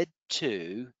it led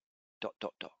to ...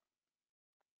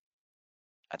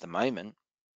 At the moment,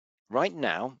 right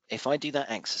now, if I do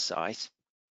that exercise,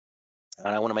 and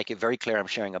I want to make it very clear, I'm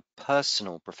sharing a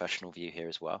personal professional view here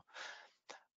as well.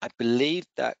 I believe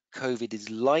that COVID is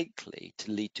likely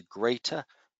to lead to greater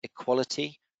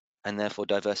equality and therefore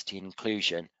diversity and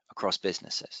inclusion across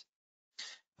businesses.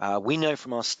 We know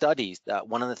from our studies that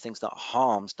one of the things that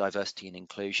harms diversity and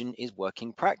inclusion is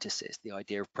working practices, the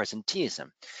idea of presenteeism.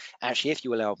 Actually, if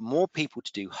you allow more people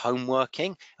to do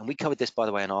homeworking, and we covered this, by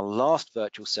the way, in our last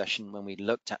virtual session when we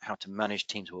looked at how to manage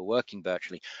teams who are working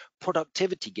virtually,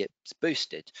 productivity gets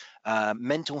boosted,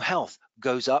 mental health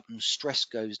goes up and stress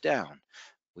goes down.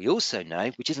 We also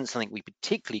know, which isn't something we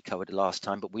particularly covered last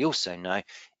time, but we also know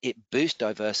it boosts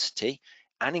diversity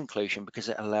and inclusion because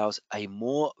it allows a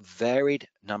more varied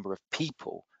number of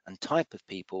people and type of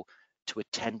people to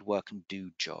attend work and do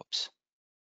jobs.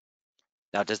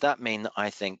 Now, does that mean that I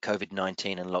think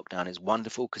COVID-19 and lockdown is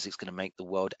wonderful because it's going to make the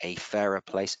world a fairer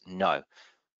place? No,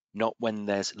 not when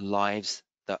there's lives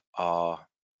that are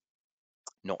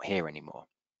not here anymore.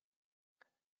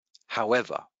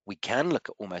 However, we can look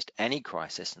at almost any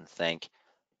crisis and think,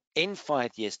 in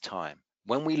 5 years' time,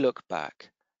 when we look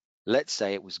back, let's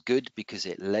say it was good because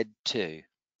it led to,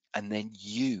 and then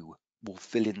you will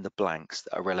fill in the blanks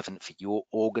that are relevant for your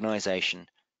organization,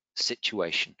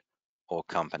 situation, or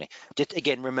company. Just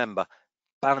again, remember,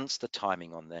 balance the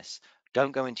timing on this.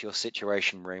 Don't go into your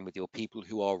situation room with your people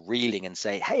who are reeling and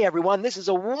say, hey, everyone, this is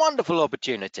a wonderful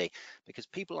opportunity, because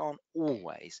people aren't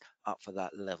always up for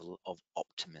that level of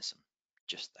optimism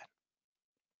just then.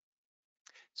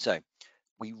 So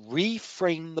we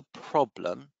reframe the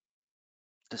problem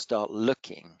to start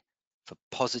looking for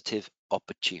positive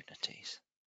opportunities.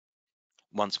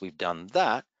 Once we've done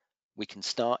that, we can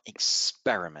start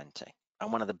experimenting.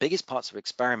 And one of the biggest parts of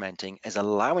experimenting is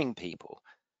allowing people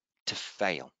to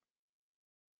fail.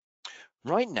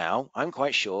 Right now, I'm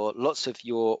quite sure lots of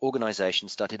your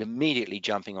organizations started immediately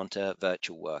jumping onto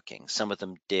virtual working. Some of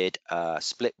them did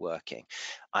split working.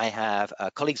 I have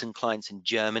colleagues and clients in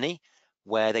Germany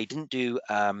where they didn't do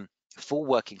full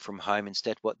working from home.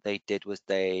 Instead, what they did was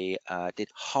they did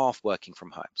half working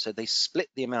from home. So they split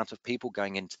the amount of people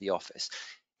going into the office.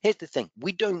 Here's the thing,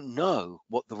 we don't know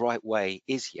what the right way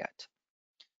is yet.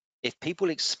 If people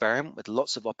experiment with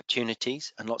lots of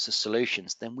opportunities and lots of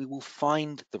solutions, then we will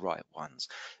find the right ones.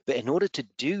 But in order to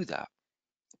do that,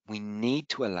 we need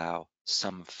to allow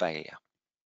some failure.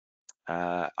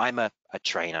 I'm a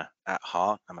trainer at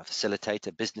heart. I'm a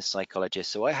facilitator, business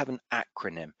psychologist. So I have an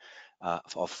acronym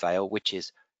of FAIL, which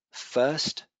is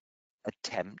first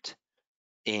attempt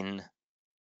in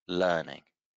learning.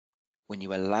 When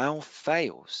you allow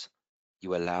fails,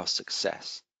 you allow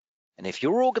success. And if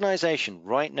your organization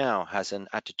right now has an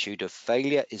attitude of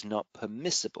failure is not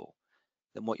permissible,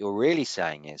 then what you're really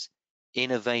saying is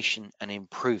innovation and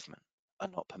improvement are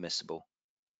not permissible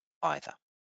either.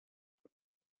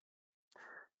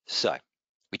 So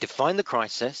we define the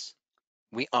crisis,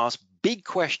 we ask big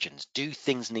questions. Do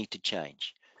things need to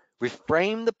change?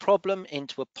 Reframe the problem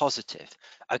into a positive.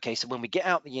 Okay, so when we get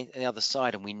out the other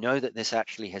side and we know that this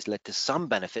actually has led to some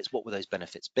benefits, what will those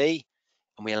benefits be?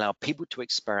 And we allow people to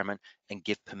experiment and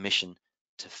give permission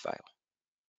to fail.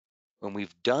 When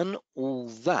we've done all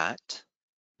that,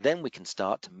 then we can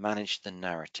start to manage the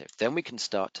narrative. Then we can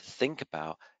start to think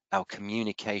about our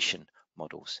communication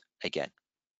models again.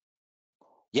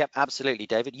 Yep, absolutely,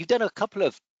 David. You've done a couple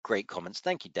of great comments.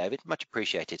 Thank you, David. Much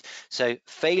appreciated. So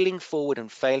failing forward and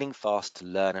failing fast to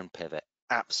learn and pivot.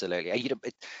 Absolutely.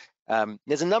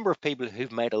 There's a number of people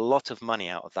who've made a lot of money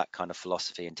out of that kind of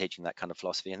philosophy and teaching that kind of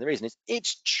philosophy. And the reason is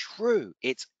it's true.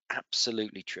 It's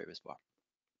absolutely true as well.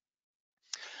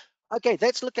 Okay,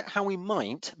 let's look at how we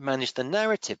might manage the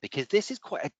narrative, because this is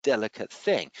quite a delicate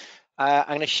thing. I'm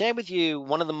going to share with you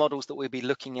one of the models that we'll be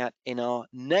looking at in our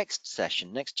next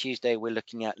session. Next Tuesday, we're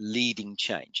looking at leading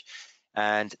change.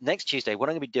 And next Tuesday, what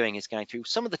I'm going to be doing is going through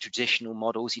some of the traditional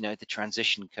models, the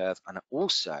transition curve, and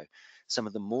also some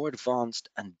of the more advanced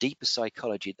and deeper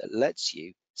psychology that lets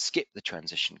you skip the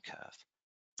transition curve.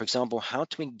 For example, how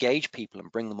to engage people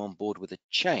and bring them on board with a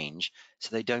change so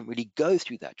they don't really go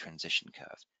through that transition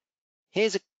curve.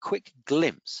 Here's a quick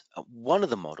glimpse at one of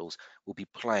the models we'll be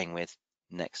playing with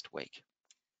next week.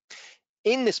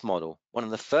 In this model, one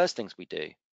of the first things we do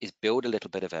is build a little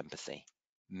bit of empathy.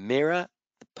 Mirror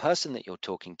the person that you're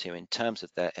talking to in terms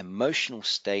of their emotional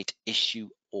state, issue,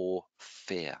 or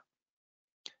fear.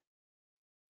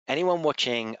 Anyone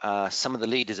watching some of the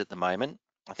leaders at the moment,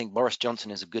 I think Boris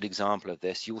Johnson is a good example of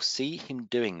this. You'll see him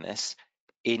doing this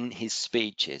in his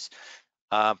speeches.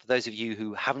 For those of you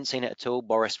who haven't seen it at all,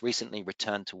 Boris recently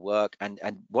returned to work, and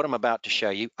what I'm about to show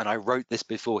you, and I wrote this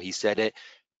before he said it,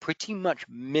 pretty much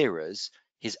mirrors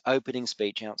his opening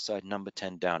speech outside number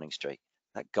 10 Downing Street.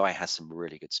 That guy has some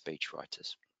really good speech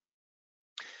writers.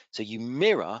 So you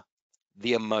mirror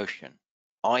the emotion,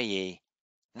 i.e.,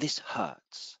 this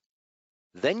hurts.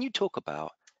 Then you talk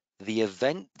about the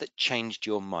event that changed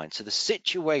your mind. So the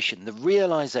situation, the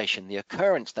realization, the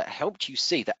occurrence that helped you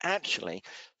see that actually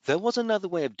there was another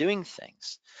way of doing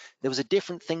things. There was a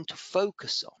different thing to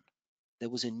focus on. There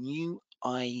was a new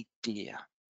idea.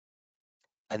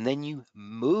 And then you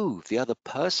move the other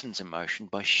person's emotion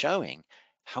by showing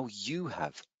how you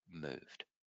have moved.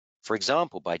 For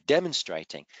example, by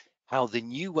demonstrating how the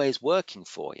new way is working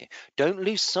for you. Don't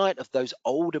lose sight of those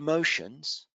old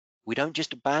emotions. We don't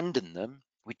just abandon them.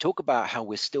 We talk about how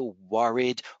we're still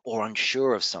worried or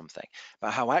unsure of something,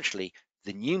 but how actually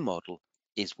the new model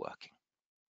is working.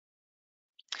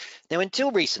 Now,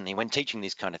 until recently, when teaching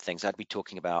these kind of things, I'd be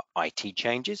talking about IT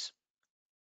changes,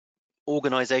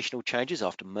 organizational changes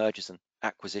after mergers and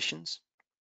acquisitions,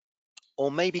 or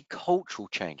maybe cultural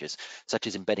changes, such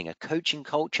as embedding a coaching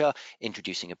culture,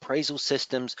 introducing appraisal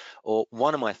systems, or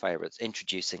one of my favorites,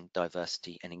 introducing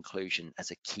diversity and inclusion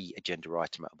as a key agenda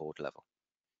item at a board level.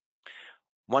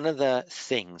 One of the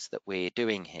things that we're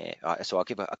doing here, so I'll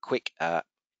give a quick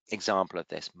example of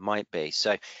this, might be,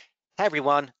 so hey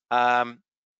everyone,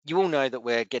 you all know that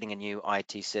we're getting a new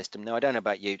IT system. Now, I don't know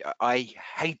about you, I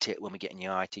hate it when we get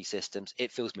new IT systems.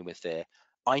 It fills me with fear.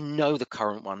 I know the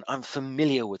current one. I'm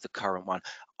familiar with the current one.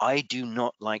 I do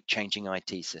not like changing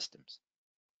IT systems.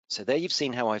 So there you've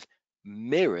seen how I've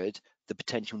mirrored the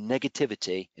potential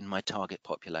negativity in my target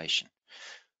population.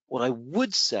 What I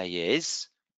would say is,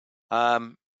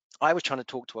 I was trying to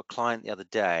talk to a client the other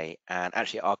day, and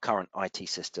actually our current IT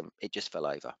system, it just fell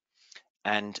over.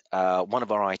 And one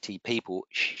of our IT people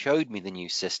showed me the new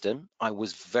system. I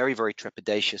was very, very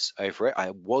trepidatious over it. I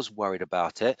was worried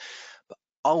about it, but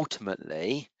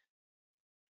ultimately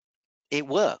it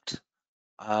worked.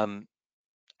 I'm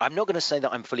not going to say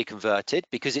that I'm fully converted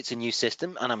because it's a new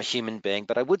system and I'm a human being,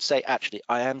 but I would say actually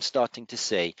I am starting to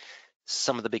see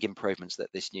some of the big improvements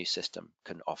that this new system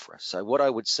can offer us. So what I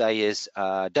would say is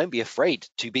don't be afraid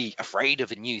to be afraid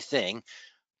of a new thing,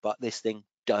 but this thing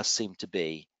does seem to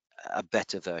be a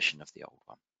better version of the old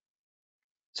one.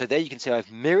 So there you can see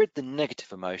I've mirrored the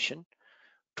negative emotion,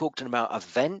 talked about an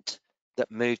event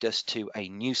that moved us to a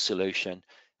new solution,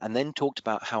 and then talked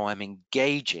about how I'm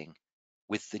engaging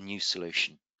with the new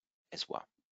solution as well.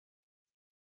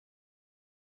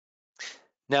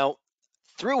 Now,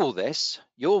 through all this,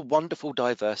 your wonderful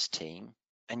diverse team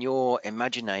and your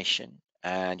imagination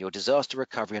and your disaster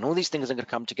recovery and all these things are going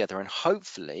to come together, and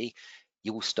hopefully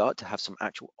you will start to have some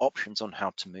actual options on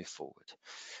how to move forward.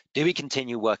 Do we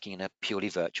continue working in a purely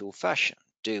virtual fashion?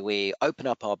 Do we open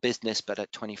up our business but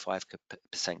at 25%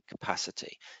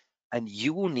 capacity? And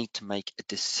you will need to make a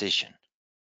decision.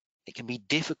 It can be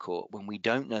difficult when we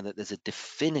don't know that there's a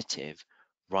definitive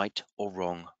right or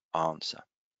wrong answer.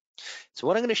 So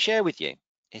what I'm going to share with you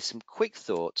is some quick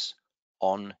thoughts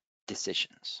on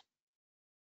decisions.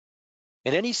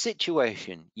 In any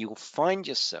situation, you'll find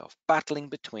yourself battling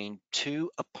between two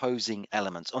opposing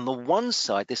elements. On the one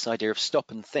side, this idea of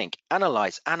stop and think,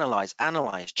 analyze, analyze,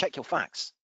 analyze, check your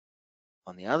facts.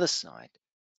 On the other side,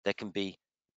 there can be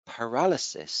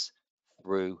paralysis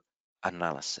through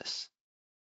analysis.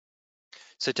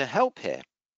 So to help here,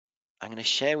 I'm going to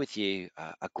share with you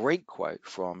a great quote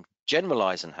from General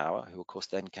Eisenhower, who of course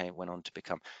then went on to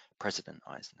become President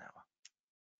Eisenhower.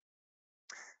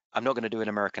 I'm not going to do an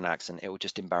American accent. It will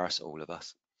just embarrass all of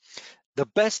us. The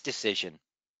best decision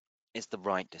is the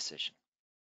right decision.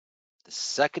 The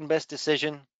second best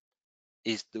decision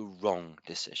is the wrong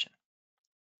decision.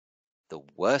 The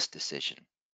worst decision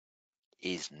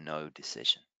is no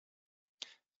decision.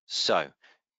 So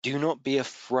do not be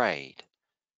afraid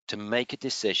to make a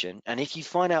decision. And if you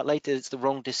find out later it's the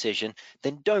wrong decision,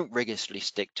 then don't rigorously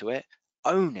stick to it.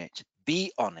 Own it.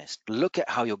 Be honest. Look at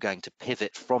how you're going to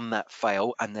pivot from that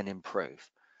fail and then improve.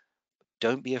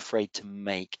 Don't be afraid to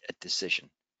make a decision,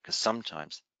 because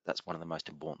sometimes that's one of the most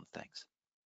important things.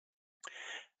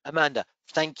 Amanda,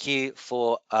 thank you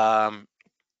for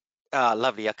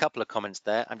lovely. A couple of comments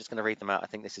there. I'm just going to read them out. I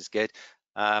think this is good.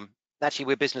 Actually,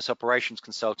 we're business operations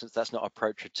consultants. That's not our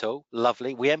approach at all.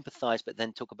 Lovely. We empathize, but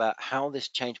then talk about how this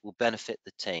change will benefit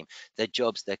the team, their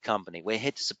jobs, their company. We're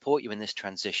here to support you in this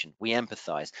transition. We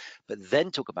empathize, but then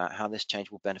talk about how this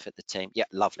change will benefit the team. Yeah,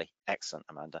 lovely. Excellent,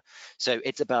 Amanda. So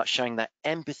it's about showing that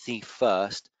empathy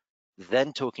first,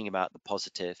 then talking about the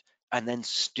positive, and then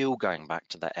still going back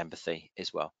to that empathy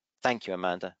as well. Thank you,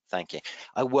 Amanda. Thank you.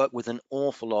 I work with an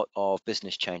awful lot of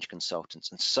business change consultants,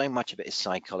 and so much of it is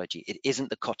psychology. It isn't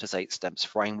the Kotter's 8 steps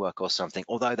framework or something,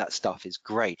 although that stuff is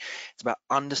great. It's about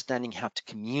understanding how to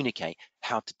communicate,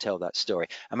 how to tell that story.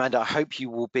 Amanda, I hope you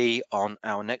will be on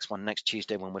our next one next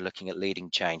Tuesday when we're looking at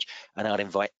leading change. And I'd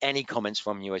invite any comments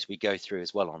from you as we go through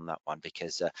as well on that one,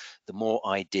 because the more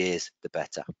ideas, the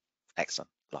better. Excellent.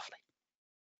 Lovely.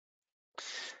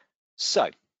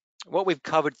 So, what we've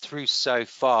covered through so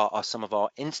far are some of our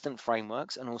instant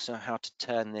frameworks and also how to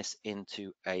turn this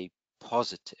into a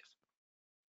positive.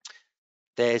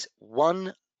 There's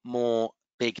one more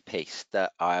big piece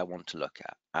that I want to look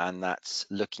at, and that's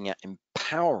looking at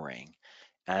empowering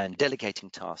and delegating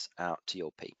tasks out to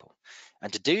your people.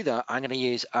 And to do that, I'm going to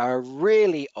use a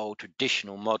really old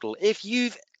traditional model. If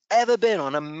you've ever been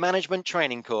on a management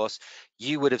training course,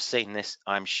 you would have seen this,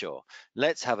 I'm sure.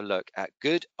 Let's have a look at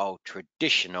good old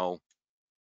traditional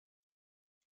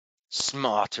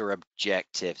Smarter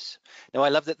objectives. Now, I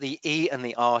love that the E and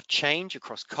the R change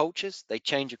across cultures, they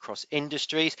change across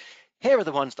industries. Here are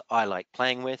the ones that I like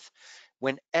playing with.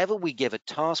 Whenever we give a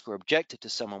task or objective to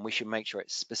someone, we should make sure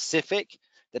it's specific,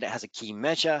 that it has a key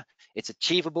measure, it's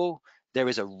achievable, there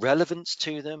is a relevance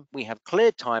to them, we have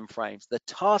clear timeframes, the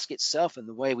task itself and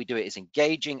the way we do it is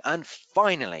engaging, and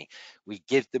finally, we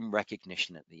give them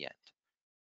recognition at the end.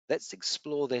 Let's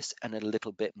explore this in a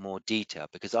little bit more detail,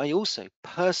 because I also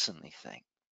personally think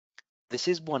this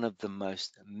is one of the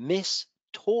most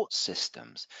mistaught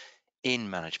systems in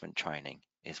management training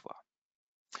as well.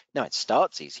 Now, it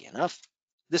starts easy enough.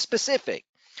 The specific,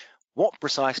 what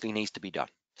precisely needs to be done?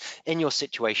 In your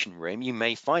situation room, you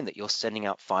may find that you're sending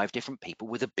out 5 different people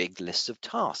with a big list of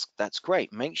tasks. That's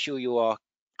great. Make sure you are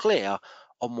clear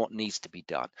on what needs to be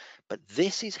done. But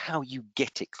this is how you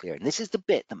get it clear. And this is the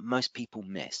bit that most people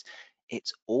miss.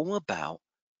 It's all about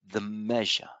the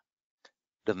measure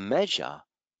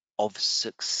of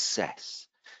success.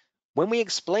 When we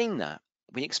explain that,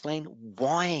 we explain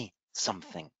why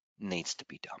something needs to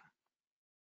be done.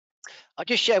 I'll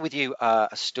just share with you a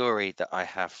story that I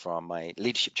have from my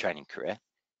leadership training career.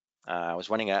 I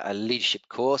was running a leadership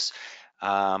course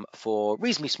for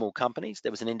reasonably small companies.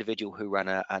 There was an individual who ran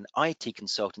an IT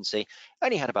consultancy,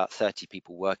 only had about 30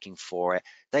 people working for it.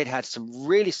 They'd had some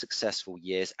really successful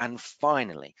years, and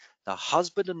finally, the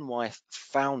husband and wife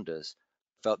founders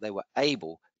felt they were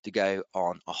able to go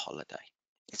on a holiday.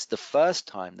 It's the first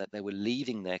time that they were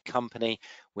leaving their company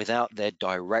without their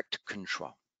direct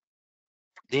control.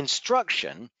 The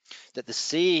instruction that the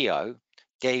CEO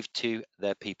gave to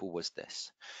their people was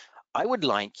this: I would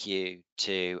like you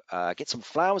to get some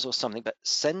flowers or something, but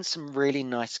send some really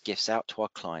nice gifts out to our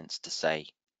clients to say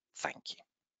thank you.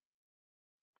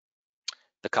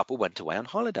 The couple went away on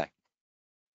holiday.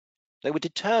 They were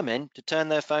determined to turn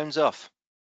their phones off.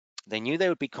 They knew they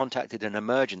would be contacted in an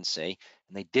emergency,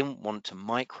 and they didn't want to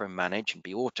micromanage and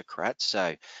be autocrats.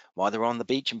 So while they were on the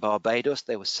beach in Barbados,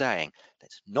 they were saying,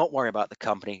 let's not worry about the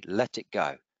company, let it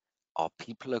go. Our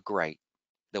people are great.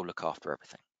 They'll look after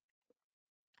everything.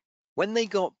 When they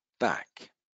got back,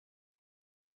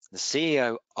 the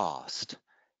CEO asked,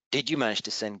 did you manage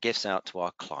to send gifts out to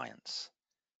our clients?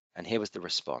 And here was the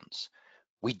response: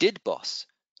 we did, boss,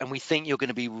 and we think you're going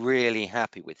to be really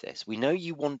happy with this. We know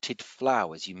you wanted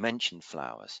flowers. You mentioned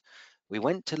flowers. We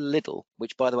went to Lidl,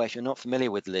 which, by the way, if you're not familiar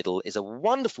with Lidl, is a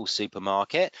wonderful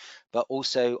supermarket, but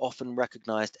also often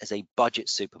recognized as a budget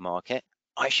supermarket.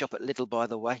 I shop at Lidl, by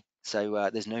the way, so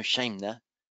there's no shame there.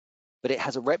 But it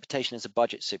has a reputation as a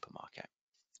budget supermarket.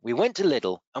 We went to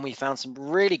Lidl and we found some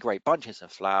really great bunches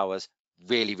of flowers,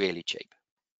 really, really cheap.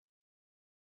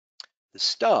 The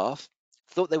staff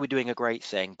thought they were doing a great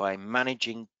thing by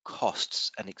managing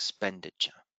costs and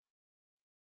expenditure.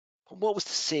 But what was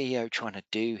the CEO trying to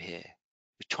do here?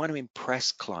 He was trying to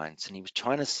impress clients, and he was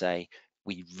trying to say,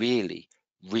 we really,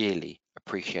 really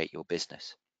appreciate your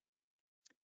business.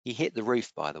 He hit the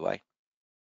roof, by the way.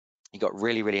 He got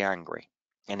really, really angry.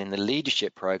 And in the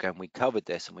leadership program, we covered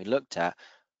this and we looked at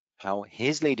how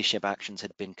his leadership actions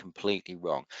had been completely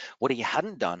wrong. What he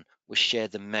hadn't done was share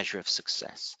the measure of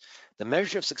success. The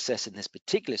measure of success in this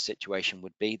particular situation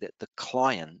would be that the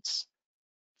clients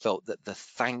felt that the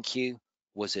thank you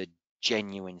was a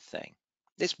genuine thing.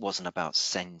 This wasn't about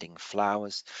sending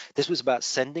flowers. This was about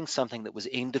sending something that was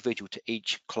individual to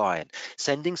each client,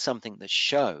 sending something that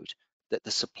showed that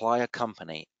the supplier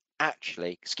company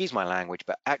actually, excuse my language,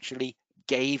 but actually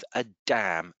gave a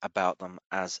damn about them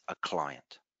as a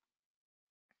client.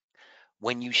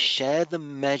 When you share the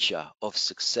measure of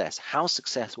success, how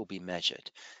success will be measured,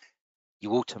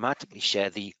 you automatically share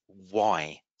the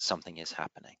why something is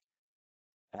happening.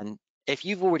 And if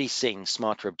you've already seen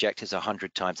Smarter Objectives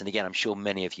 100 times, and again, I'm sure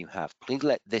many of you have, please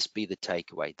let this be the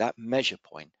takeaway. That measure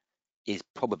point is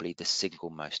probably the single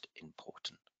most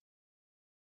important.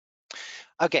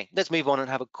 Okay, let's move on and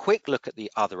have a quick look at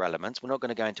the other elements. We're not going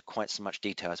to go into quite so much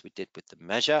detail as we did with the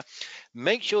measure.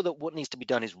 Make sure that what needs to be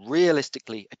done is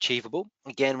realistically achievable.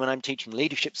 Again, when I'm teaching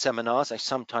leadership seminars, I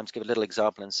sometimes give a little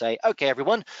example and say, okay,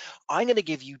 everyone, I'm going to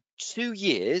give you 2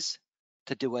 years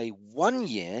to do a 1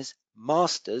 year's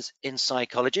master's in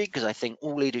psychology, because I think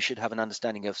all leaders should have an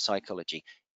understanding of psychology.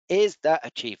 Is that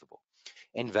achievable?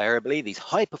 Invariably, these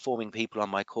high-performing people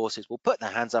on my courses will put their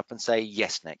hands up and say,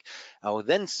 yes, Nick. I will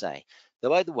then say,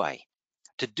 by the way,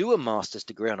 to do a master's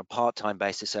degree on a part-time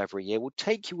basis over a year will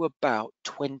take you about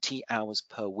 20 hours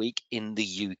per week in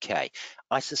the UK.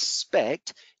 I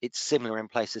suspect it's similar in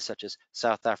places such as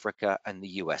South Africa and the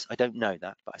US. I don't know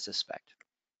that, but I suspect.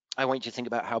 I want you to think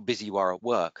about how busy you are at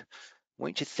work. I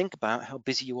want you to think about how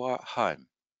busy you are at home.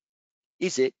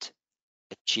 Is it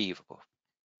achievable?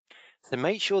 So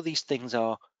make sure these things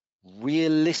are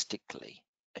realistically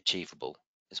achievable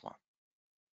as well.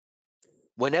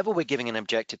 Whenever we're giving an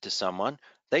objective to someone,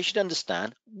 they should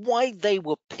understand why they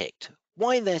were picked,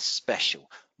 why they're special,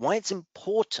 why it's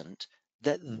important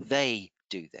that they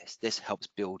do this. This helps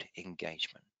build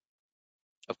engagement.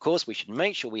 Of course, we should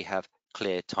make sure we have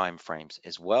clear time frames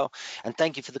as well. And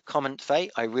thank you for the comment, Faye.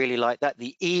 I really like that.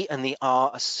 The E and the R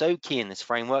are so key in this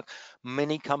framework.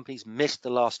 Many companies miss the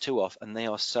last two off, and they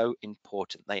are so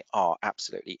important. They are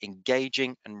absolutely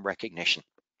engaging and recognition.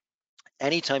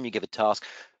 Anytime you give a task,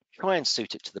 try and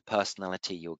suit it to the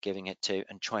personality you're giving it to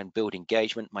and try and build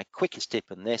engagement. My quickest tip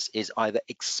on this is either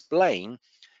explain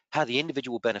how the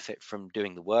individual will benefit from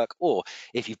doing the work, or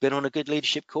if you've been on a good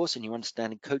leadership course and you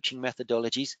understand coaching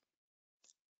methodologies,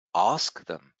 ask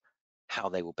them how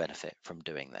they will benefit from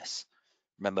doing this.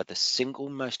 Remember, the single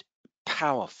most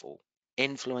powerful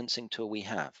influencing tool we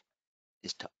have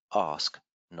is to ask,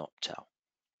 not tell.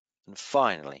 And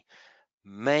finally,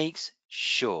 makes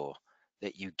sure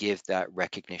that you give that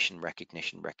recognition,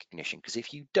 because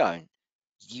if you don't,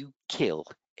 you kill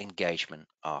engagement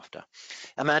after.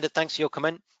 Amanda, thanks for your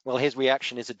comment. Well, his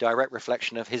reaction is a direct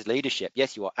reflection of his leadership.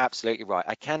 Yes, you are absolutely right.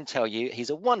 I can tell you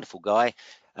he's a wonderful guy.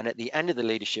 And at the end of the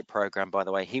leadership program, by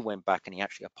the way, he went back and he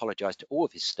actually apologized to all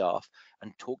of his staff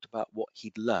and talked about what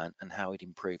he'd learned and how he'd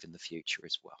improve in the future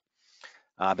as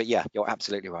well. But yeah, you're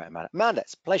absolutely right, Amanda. Amanda,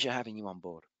 it's a pleasure having you on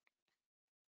board.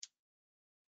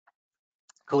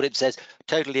 Cordip says,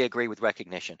 totally agree with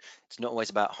recognition. It's not always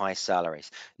about high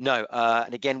salaries. No,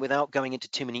 and again, without going into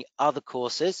too many other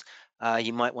courses,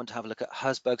 you might want to have a look at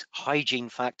Herzberg's hygiene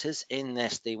factors. In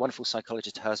this, the wonderful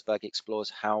psychologist Herzberg explores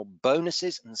how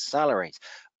bonuses and salaries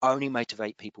only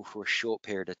motivate people for a short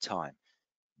period of time.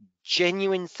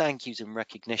 Genuine thank yous and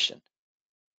recognition,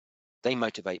 they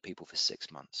motivate people for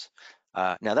 6 months.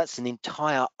 Now, that's an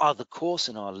entire other course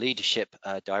in our leadership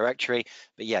directory.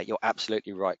 But yeah, you're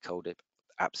absolutely right, Coldip.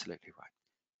 Absolutely right.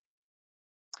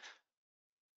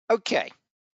 Okay,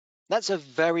 that's a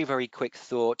very, very quick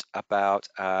thought about,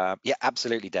 yeah,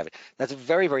 absolutely, David. That's a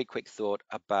very, very quick thought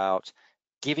about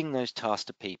giving those tasks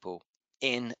to people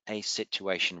in a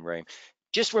situation room.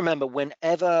 Just remember,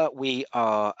 whenever we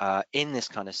are in this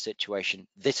kind of situation,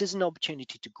 this is an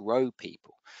opportunity to grow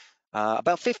people.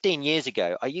 About 15 years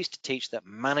ago, I used to teach that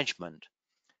management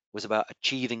was about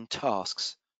achieving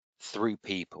tasks through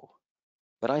people.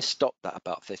 But I stopped that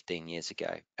about 15 years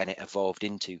ago, and it evolved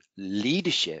into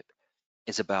leadership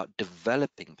is about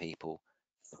developing people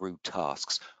through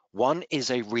tasks. One is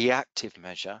a reactive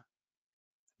measure,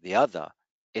 the other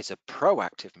is a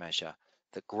proactive measure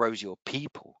that grows your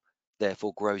people,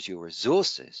 therefore grows your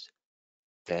resources,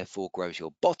 therefore grows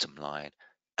your bottom line,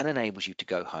 and enables you to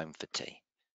go home for tea.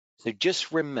 So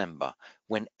just remember,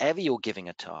 whenever you're giving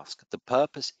a task, the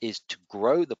purpose is to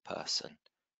grow the person,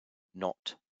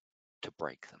 not to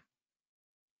break them.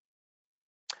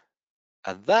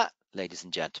 And that, ladies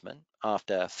and gentlemen,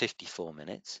 after 54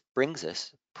 minutes, brings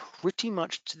us pretty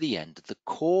much to the end of the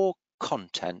core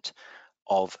content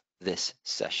of this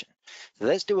session. So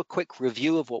let's do a quick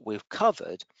review of what we've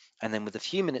covered, and then with a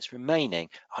few minutes remaining,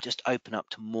 I'll just open up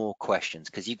to more questions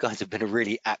because you guys have been a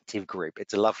really active group.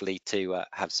 It's lovely to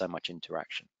have so much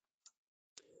interaction.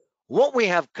 What we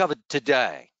have covered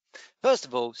today, first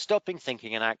of all, stopping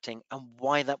thinking and acting and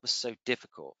why that was so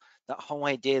difficult. That whole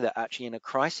idea that actually in a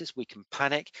crisis we can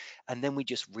panic and then we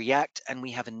just react and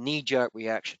we have a knee-jerk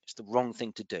reaction. It's the wrong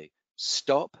thing to do.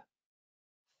 Stop,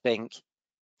 think,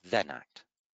 then act.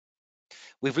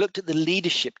 We've looked at the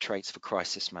leadership traits for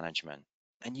crisis management,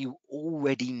 and you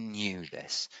already knew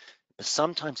this, but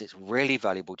sometimes it's really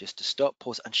valuable just to stop,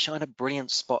 pause, and shine a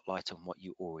brilliant spotlight on what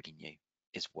you already knew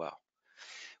as well.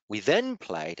 We then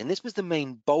played, and this was the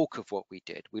main bulk of what we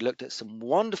did, we looked at some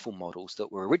wonderful models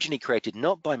that were originally created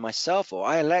not by myself or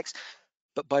ILX,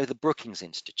 but by the Brookings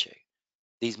Institute.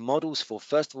 These models for,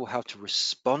 first of all, how to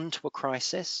respond to a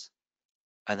crisis,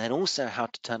 and then also how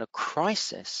to turn a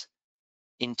crisis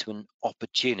into an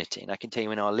opportunity. And I can tell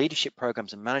you in our leadership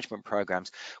programs and management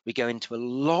programs, we go into a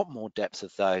lot more depth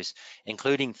of those,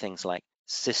 including things like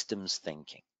systems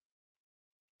thinking.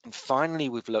 And finally,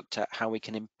 we've looked at how we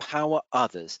can empower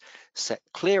others, set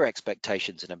clear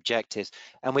expectations and objectives,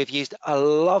 and we've used a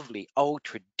lovely old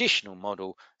traditional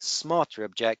model, smarter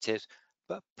objectives,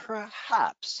 but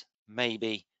perhaps,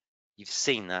 maybe, you've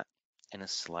seen that in a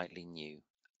slightly new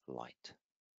light.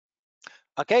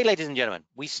 Okay, ladies and gentlemen,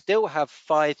 we still have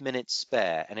 5 minutes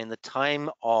spare, and in the time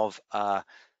of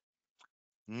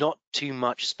not too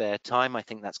much spare time. I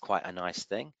think that's quite a nice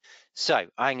thing. So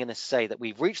I'm going to say that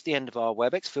we've reached the end of our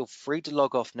WebEx. Feel free to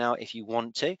log off now if you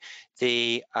want to.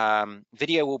 The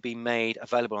video will be made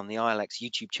available on the ILX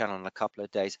YouTube channel in a couple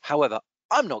of days. However,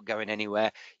 I'm not going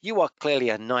anywhere. You are clearly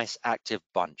a nice, active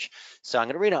bunch. So I'm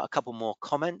going to read out a couple more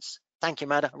comments. Thank you,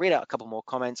 Madda. Read out a couple more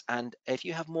comments. And if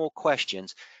you have more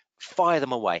questions, fire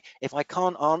them away. If I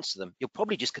can't answer them, you're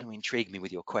probably just going to intrigue me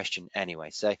with your question anyway.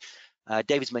 So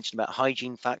David's mentioned about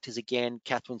hygiene factors again.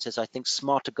 Catherine says, I think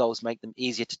smarter goals make them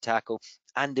easier to tackle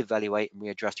and evaluate and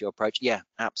readjust your approach. Yeah,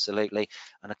 absolutely.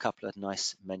 And a couple of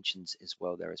nice mentions as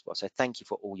well there as well. So thank you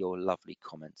for all your lovely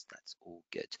comments. That's all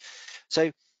good.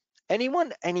 So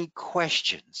anyone, any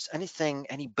questions, anything,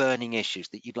 any burning issues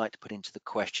that you'd like to put into the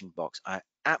question box? I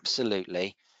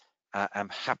absolutely am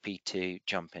happy to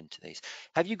jump into these.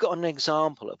 Have you got an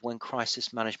example of when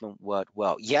crisis management worked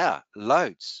well? Yeah,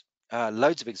 loads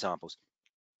of examples.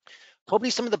 Probably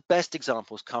some of the best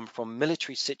examples come from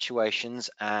military situations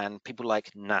and people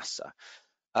like NASA.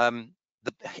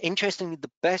 Interestingly,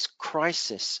 the best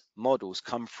crisis models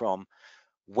come from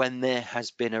when there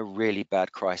has been a really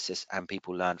bad crisis and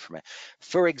people learn from it.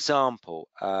 For example,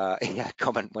 yeah,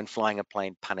 comment, when flying a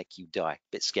plane, panic, you die.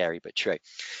 Bit scary, but true.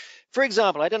 For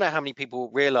example, I don't know how many people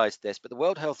realize this, but the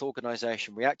World Health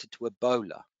Organization reacted to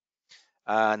Ebola,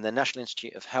 and the National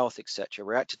Institute of Health, etc.,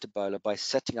 reacted to Ebola by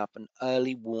setting up an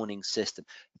early warning system.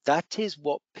 That is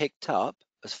what picked up,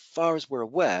 as far as we're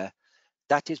aware,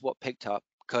 that is what picked up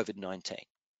COVID-19.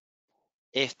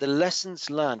 If the lessons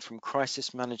learned from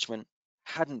crisis management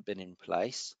hadn't been in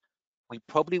place, we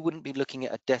probably wouldn't be looking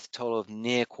at a death toll of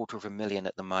near 250,000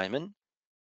 at the moment.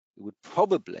 We would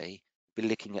probably be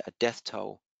looking at a death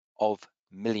toll of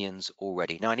millions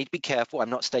already. Now, I need to be careful. I'm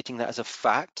not stating that as a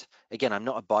fact. Again, I'm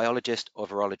not a biologist or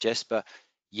virologist, but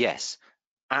yes,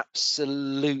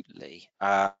 absolutely.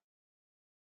 Again,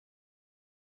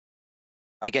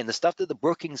 the stuff that the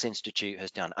Brookings Institute has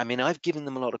done, I mean, I've given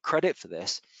them a lot of credit for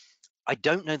this. I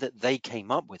don't know that they came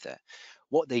up with it.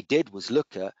 What they did was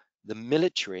look at the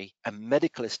military and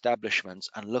medical establishments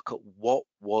and look at what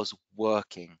was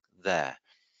working there.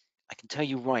 I can tell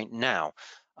you right now,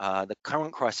 the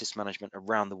current crisis management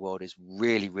around the world is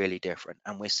really, really different.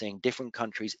 And we're seeing different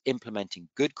countries implementing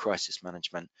good crisis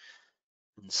management.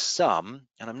 And some,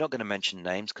 and I'm not going to mention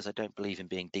names because I don't believe in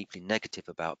being deeply negative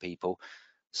about people,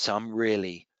 some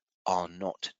really are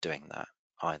not doing that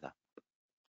either.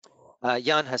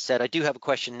 Jan has said, I do have a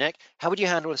question, Nick. How would you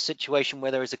handle a situation where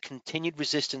there is a continued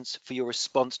resistance for your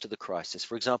response to the crisis?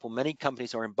 For example, many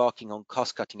companies are embarking on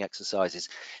cost-cutting exercises,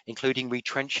 including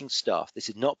retrenching staff. This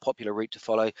is not a popular route to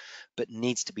follow, but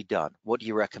needs to be done. What do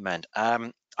you recommend?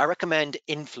 I recommend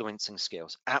influencing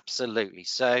skills, absolutely.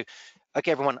 So,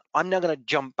 okay, everyone, I'm now going to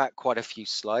jump back quite a few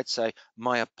slides, so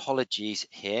my apologies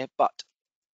here, but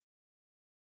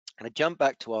I'm going to jump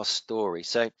back to our story.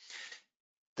 So,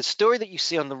 the story that you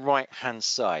see on the right-hand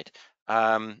side, if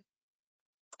I'm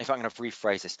going to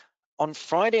rephrase this, on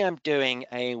Friday, I'm doing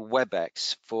a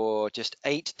WebEx for just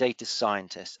 8 data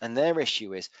scientists, and their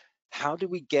issue is, how do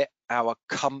we get our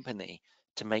company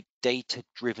to make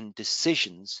data-driven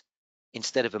decisions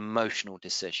instead of emotional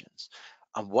decisions?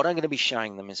 And what I'm going to be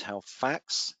showing them is how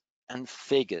facts and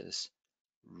figures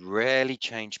rarely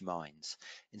change minds.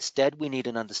 Instead, we need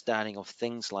an understanding of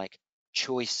things like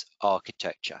choice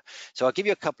architecture. So I'll give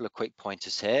you a couple of quick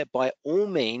pointers here. By all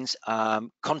means,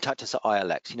 contact us at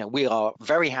ILX. You know, we are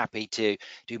very happy to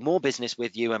do more business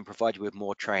with you and provide you with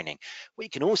more training. What you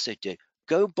can also do,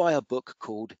 go buy a book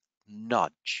called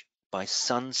Nudge by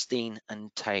Sunstein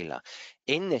and Taylor.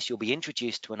 In this, you'll be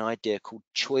introduced to an idea called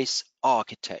choice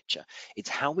architecture. It's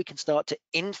how we can start to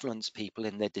influence people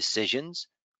in their decisions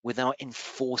without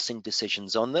enforcing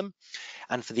decisions on them.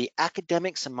 And for the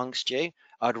academics amongst you,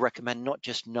 I'd recommend not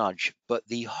just Nudge, but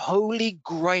the holy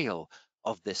grail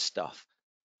of this stuff,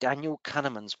 Daniel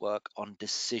Kahneman's work on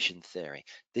decision theory.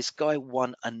 This guy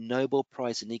won a Nobel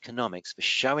Prize in economics for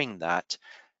showing that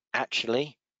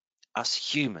actually us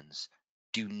humans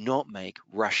do not make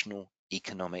rational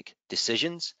economic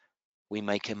decisions. We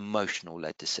make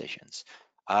emotional-led decisions.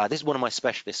 This is one of my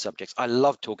specialist subjects. I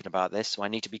love talking about this, so I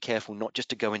need to be careful not just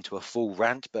to go into a full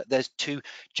rant, but there's 2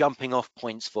 jumping off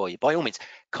points for you. By all means,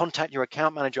 contact your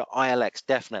account manager at ILX,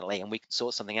 definitely, and we can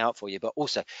sort something out for you. But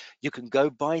also, you can go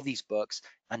buy these books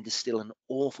and distill an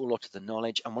awful lot of the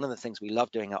knowledge. And one of the things we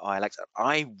love doing at ILX, and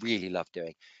I really love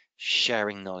doing,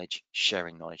 sharing knowledge,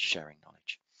 sharing knowledge, sharing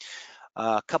knowledge.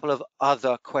 A couple of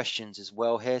other questions as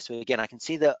well here. So again, I can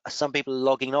see that some people are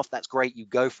logging off. That's great. You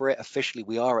go for it. Officially,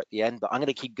 we are at the end, but I'm going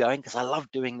to keep going because I love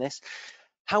doing this.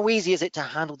 How easy is it to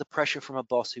handle the pressure from a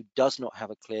boss who does not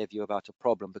have a clear view about a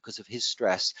problem because of his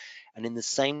stress, and in the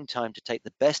same time to take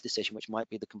the best decision, which might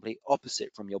be the complete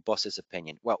opposite from your boss's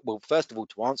opinion? Well, first of all,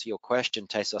 to answer your question,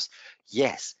 Tesos,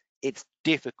 yes, it's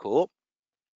difficult.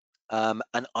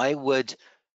 And I would,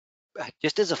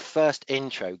 just as a first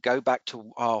intro, go back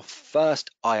to our first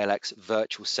ILX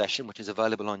virtual session, which is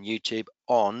available on YouTube,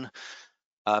 on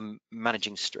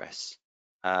managing stress,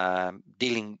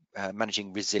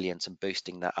 managing resilience and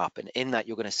boosting that up. And in that,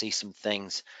 you're going to see some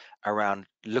things around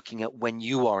looking at when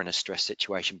you are in a stress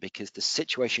situation, because the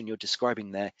situation you're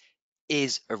describing there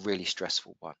is a really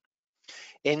stressful one.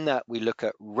 In that, we look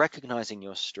at recognizing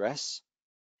your stress,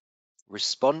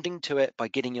 responding to it by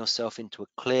getting yourself into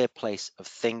a clear place of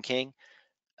thinking,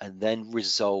 and then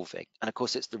resolving. And of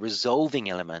course, it's the resolving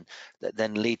element that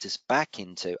then leads us back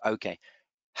into, okay,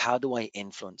 how do I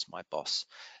influence my boss?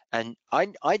 And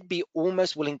I'd be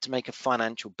almost willing to make a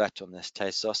financial bet on this,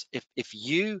 Tesos. If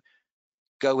you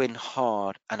go in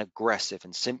hard and aggressive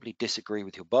and simply disagree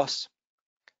with your boss,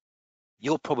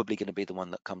 you're probably going to be the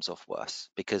one that comes off worse,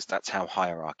 because that's how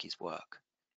hierarchies work.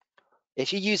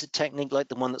 If you use a technique like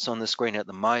the one that's on the screen at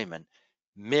the moment,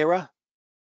 mirror,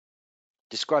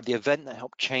 describe the event that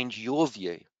helped change your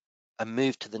view and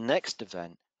move to the next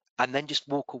event, and then just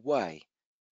walk away,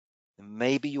 and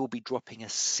maybe you'll be dropping a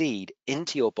seed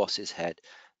into your boss's head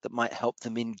that might help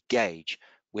them engage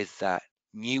with that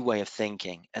new way of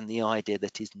thinking and the idea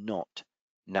that is not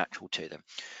natural to them.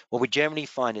 What we generally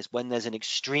find is when there's an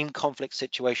extreme conflict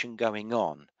situation going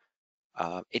on,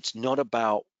 it's not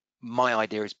about my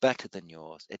idea is better than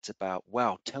yours. It's about,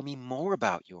 wow, tell me more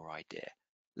about your idea.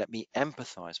 Let me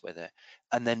empathize with it.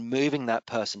 And then moving that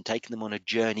person, taking them on a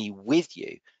journey with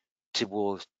you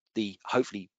towards the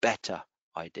hopefully better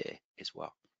idea as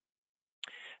well.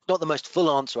 Not the most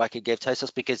full answer I could give,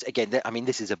 Tosos, because again, I mean,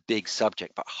 this is a big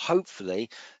subject, but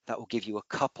hopefully that will give you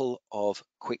a couple of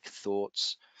quick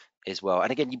thoughts as well.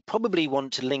 And again, you probably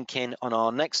want to link in on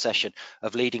our next session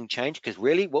of leading change, because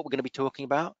really what we're going to be talking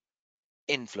about,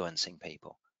 influencing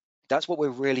people. That's what we're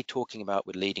really talking about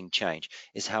with leading change,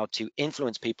 is how to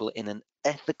influence people in an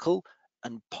ethical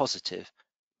and positive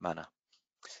manner.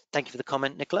 Thank you for the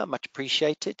comment, Nicola, much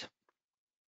appreciated.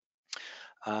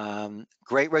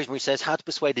 Great, Rosemary says, how to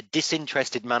persuade a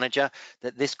disinterested manager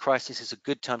that this crisis is a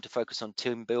good time to focus on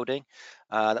team building.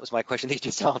 That was my question. He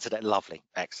just answered it. Lovely,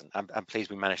 excellent. I'm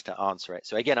pleased we managed to answer it.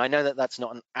 So again, I know that that's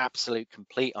not an absolute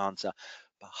complete answer,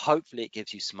 but hopefully it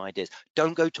gives you some ideas.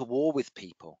 Don't go to war with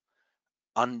people.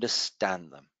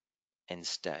 Understand them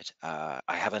instead. I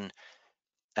have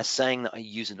a saying that I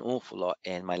use an awful lot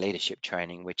in my leadership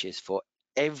training, which is, for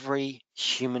every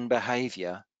human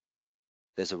behavior,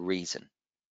 there's a reason.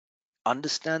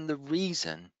 Understand the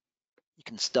reason, you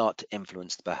can start to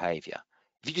influence the behavior.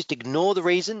 If you just ignore the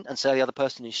reason and say the other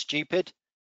person is stupid,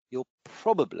 you're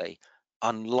probably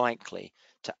unlikely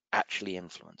to actually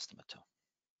influence them at all.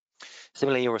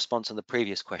 Similarly, your response on the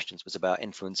previous questions was about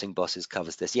influencing bosses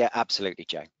covers this. Yeah, absolutely,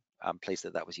 Joe. I'm pleased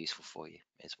that that was useful for you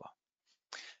as well.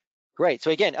 Great.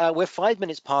 So again, we're 5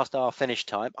 minutes past our finish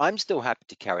time. I'm still happy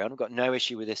to carry on. I've got no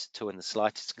issue with this at all in the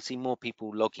slightest. I can see more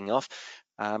people logging off.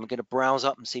 I'm going to browse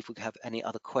up and see if we have any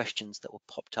other questions that were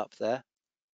popped up there.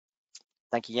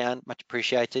 Thank you, Jan. Much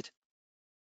appreciated.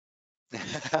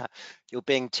 You're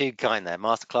being too kind there.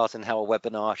 Masterclass in how a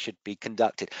webinar should be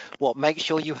conducted. What? Make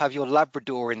sure you have your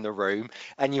Labrador in the room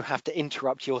and you have to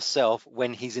interrupt yourself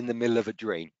when he's in the middle of a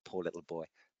dream. Poor little boy.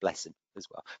 Bless him as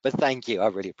well. But thank you. I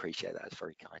really appreciate that. It's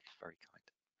very kind. Very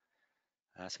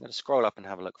kind. So I'm going to scroll up and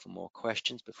have a look for more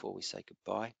questions before we say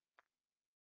goodbye.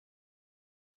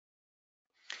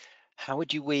 How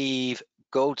would you weave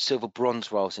gold, silver,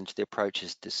 bronze roles into the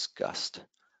approaches discussed?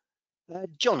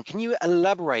 John, can you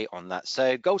elaborate on that?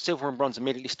 So gold, silver, and bronze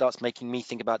immediately starts making me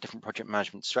think about different project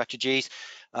management strategies.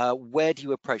 Where do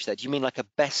you approach that? Do you mean like a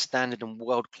best standard and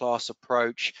world-class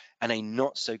approach and a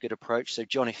not so good approach? So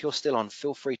John, if you're still on,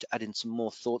 feel free to add in some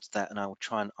more thoughts there and I will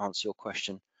try and answer your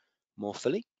question more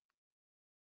fully.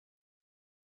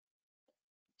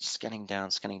 Scanning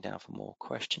down for more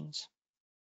questions.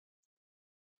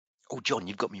 Oh, John,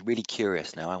 you've got me really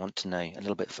curious now. I want to know a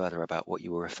little bit further about what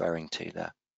you were referring to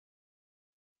there.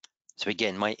 So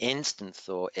again, my instant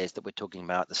thought is that we're talking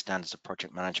about the standards of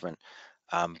project management,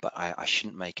 but I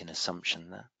shouldn't make an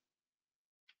assumption there.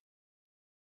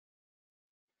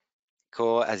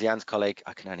 Cool, as Jan's colleague,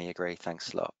 I can only agree.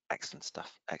 Thanks a lot. Excellent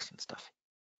stuff, excellent stuff.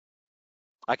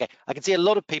 Okay, I can see a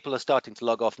lot of people are starting to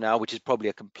log off now, which is probably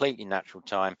a completely natural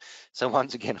time. So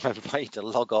once again, I invite you to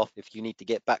log off if you need to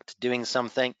get back to doing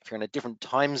something. If you're in a different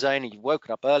time zone and you've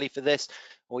woken up early for this,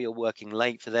 or you're working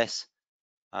late for this,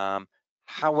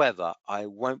 However, I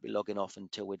won't be logging off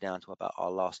until we're down to about our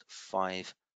last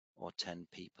 5 or 10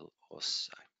 people or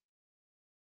so.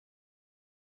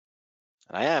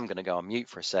 And I am going to go on mute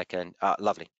for a second.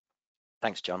 Lovely.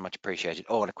 Thanks, John. Much appreciated.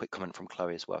 Oh, and a quick comment from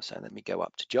Chloe as well. So let me go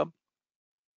up to John.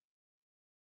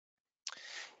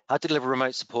 How to deliver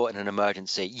remote support in an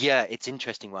emergency. Yeah, it's an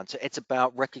interesting one. So it's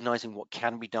about recognizing what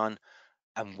can be done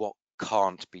and what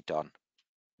can't be done.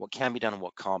 What can be done and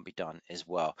what can't be done as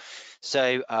well.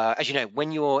 So as you know,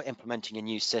 when you're implementing a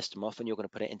new system, often you're going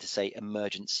to put it into, say,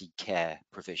 emergency care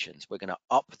provisions. We're going to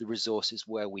up the resources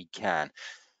where we can.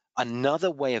 Another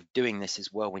way of doing this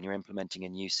as well when you're implementing a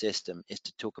new system is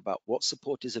to talk about what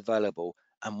support is available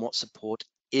and what support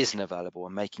isn't available,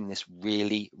 and making this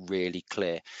really, really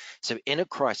clear. So in a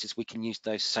crisis, we can use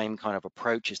those same kind of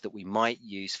approaches that we might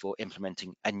use for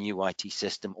implementing a new IT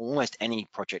system, almost any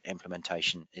project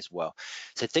implementation as well.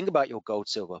 So think about your gold,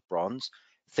 silver, bronze.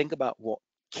 Think about what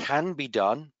can be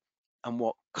done and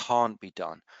what can't be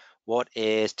done. What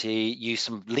is, to use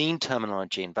some lean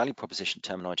terminology and value proposition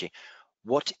terminology,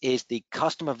 what is the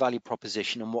customer value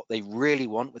proposition and what they really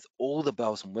want with all the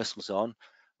bells and whistles on,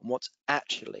 and what's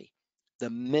actually the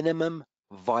minimum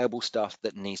viable stuff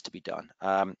that needs to be done.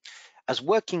 I was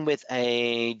working with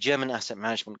a German asset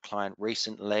management client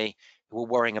recently who were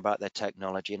worrying about their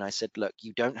technology, and I said, look,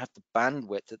 you don't have the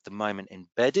bandwidth at the moment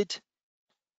embedded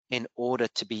in order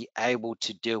to be able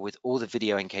to deal with all the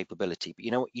videoing capability, but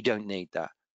you know what, you don't need that.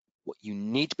 What you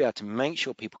need to be able to make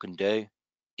sure people can do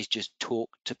is just talk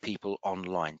to people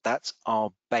online. That's our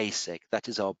basic, that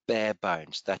is our bare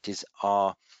bones, that is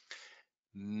our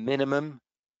minimum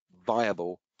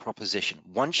viable proposition.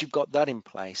 Once you've got that in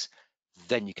place,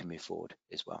 then you can move forward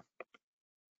as well.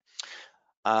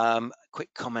 Quick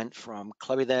comment from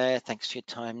Chloe there. Thanks for your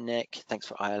time, Nick. Thanks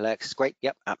for ILX. Great.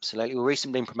 Yep, absolutely. We're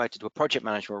recently been promoted to a project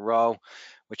management role,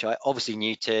 which I obviously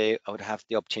knew to. I would have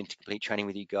the opportunity to complete training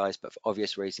with you guys, but for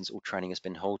obvious reasons, all training has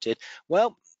been halted.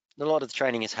 Well, a lot of the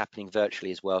training is happening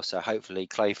virtually as well. So hopefully,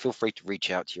 Chloe, feel free to reach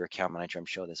out to your account manager. I'm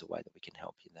sure there's a way that we can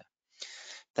help you there.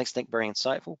 Thanks, Nick. Very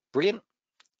insightful. Brilliant.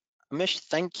 Amish,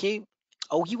 thank you.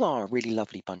 Oh, you are a really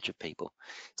lovely bunch of people.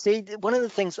 See, one of the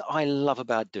things that I love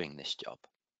about doing this job,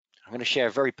 I'm going to share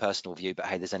a very personal view, but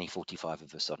hey, there's only 45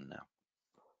 of us on now,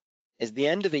 is the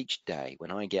end of each day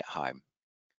when I get home.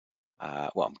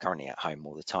 Well, I'm currently at home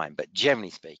all the time, but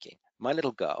generally speaking, my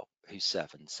little girl, who's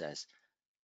 7, says,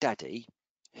 Daddy,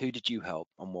 who did you help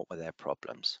and what were their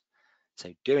problems? So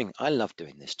I love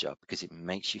doing this job because it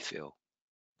makes you feel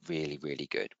really, really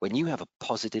good. When you have a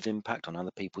positive impact on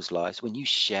other people's lives, when you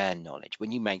share knowledge,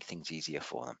 when you make things easier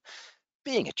for them,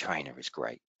 being a trainer is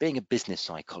great. Being a business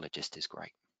psychologist is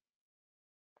great.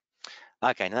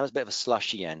 Okay, now that was a bit of a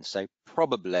slushy end, so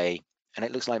probably, and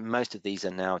it looks like most of these are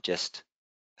now just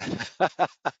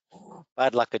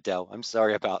bad luck, Adele. I'm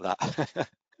sorry about that.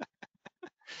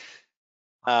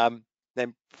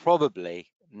 Then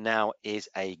probably now is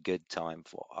a good time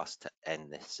for us to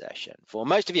end this session. For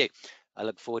most of you, I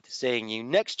look forward to seeing you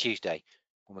next Tuesday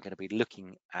when we're going to be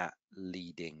looking at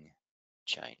leading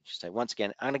change. So once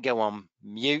again, I'm going to go on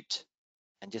mute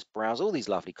and just browse all these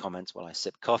lovely comments while I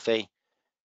sip coffee.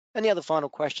 Any other final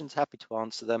questions? Happy to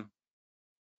answer them.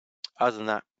 Other than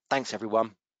that, thanks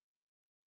everyone.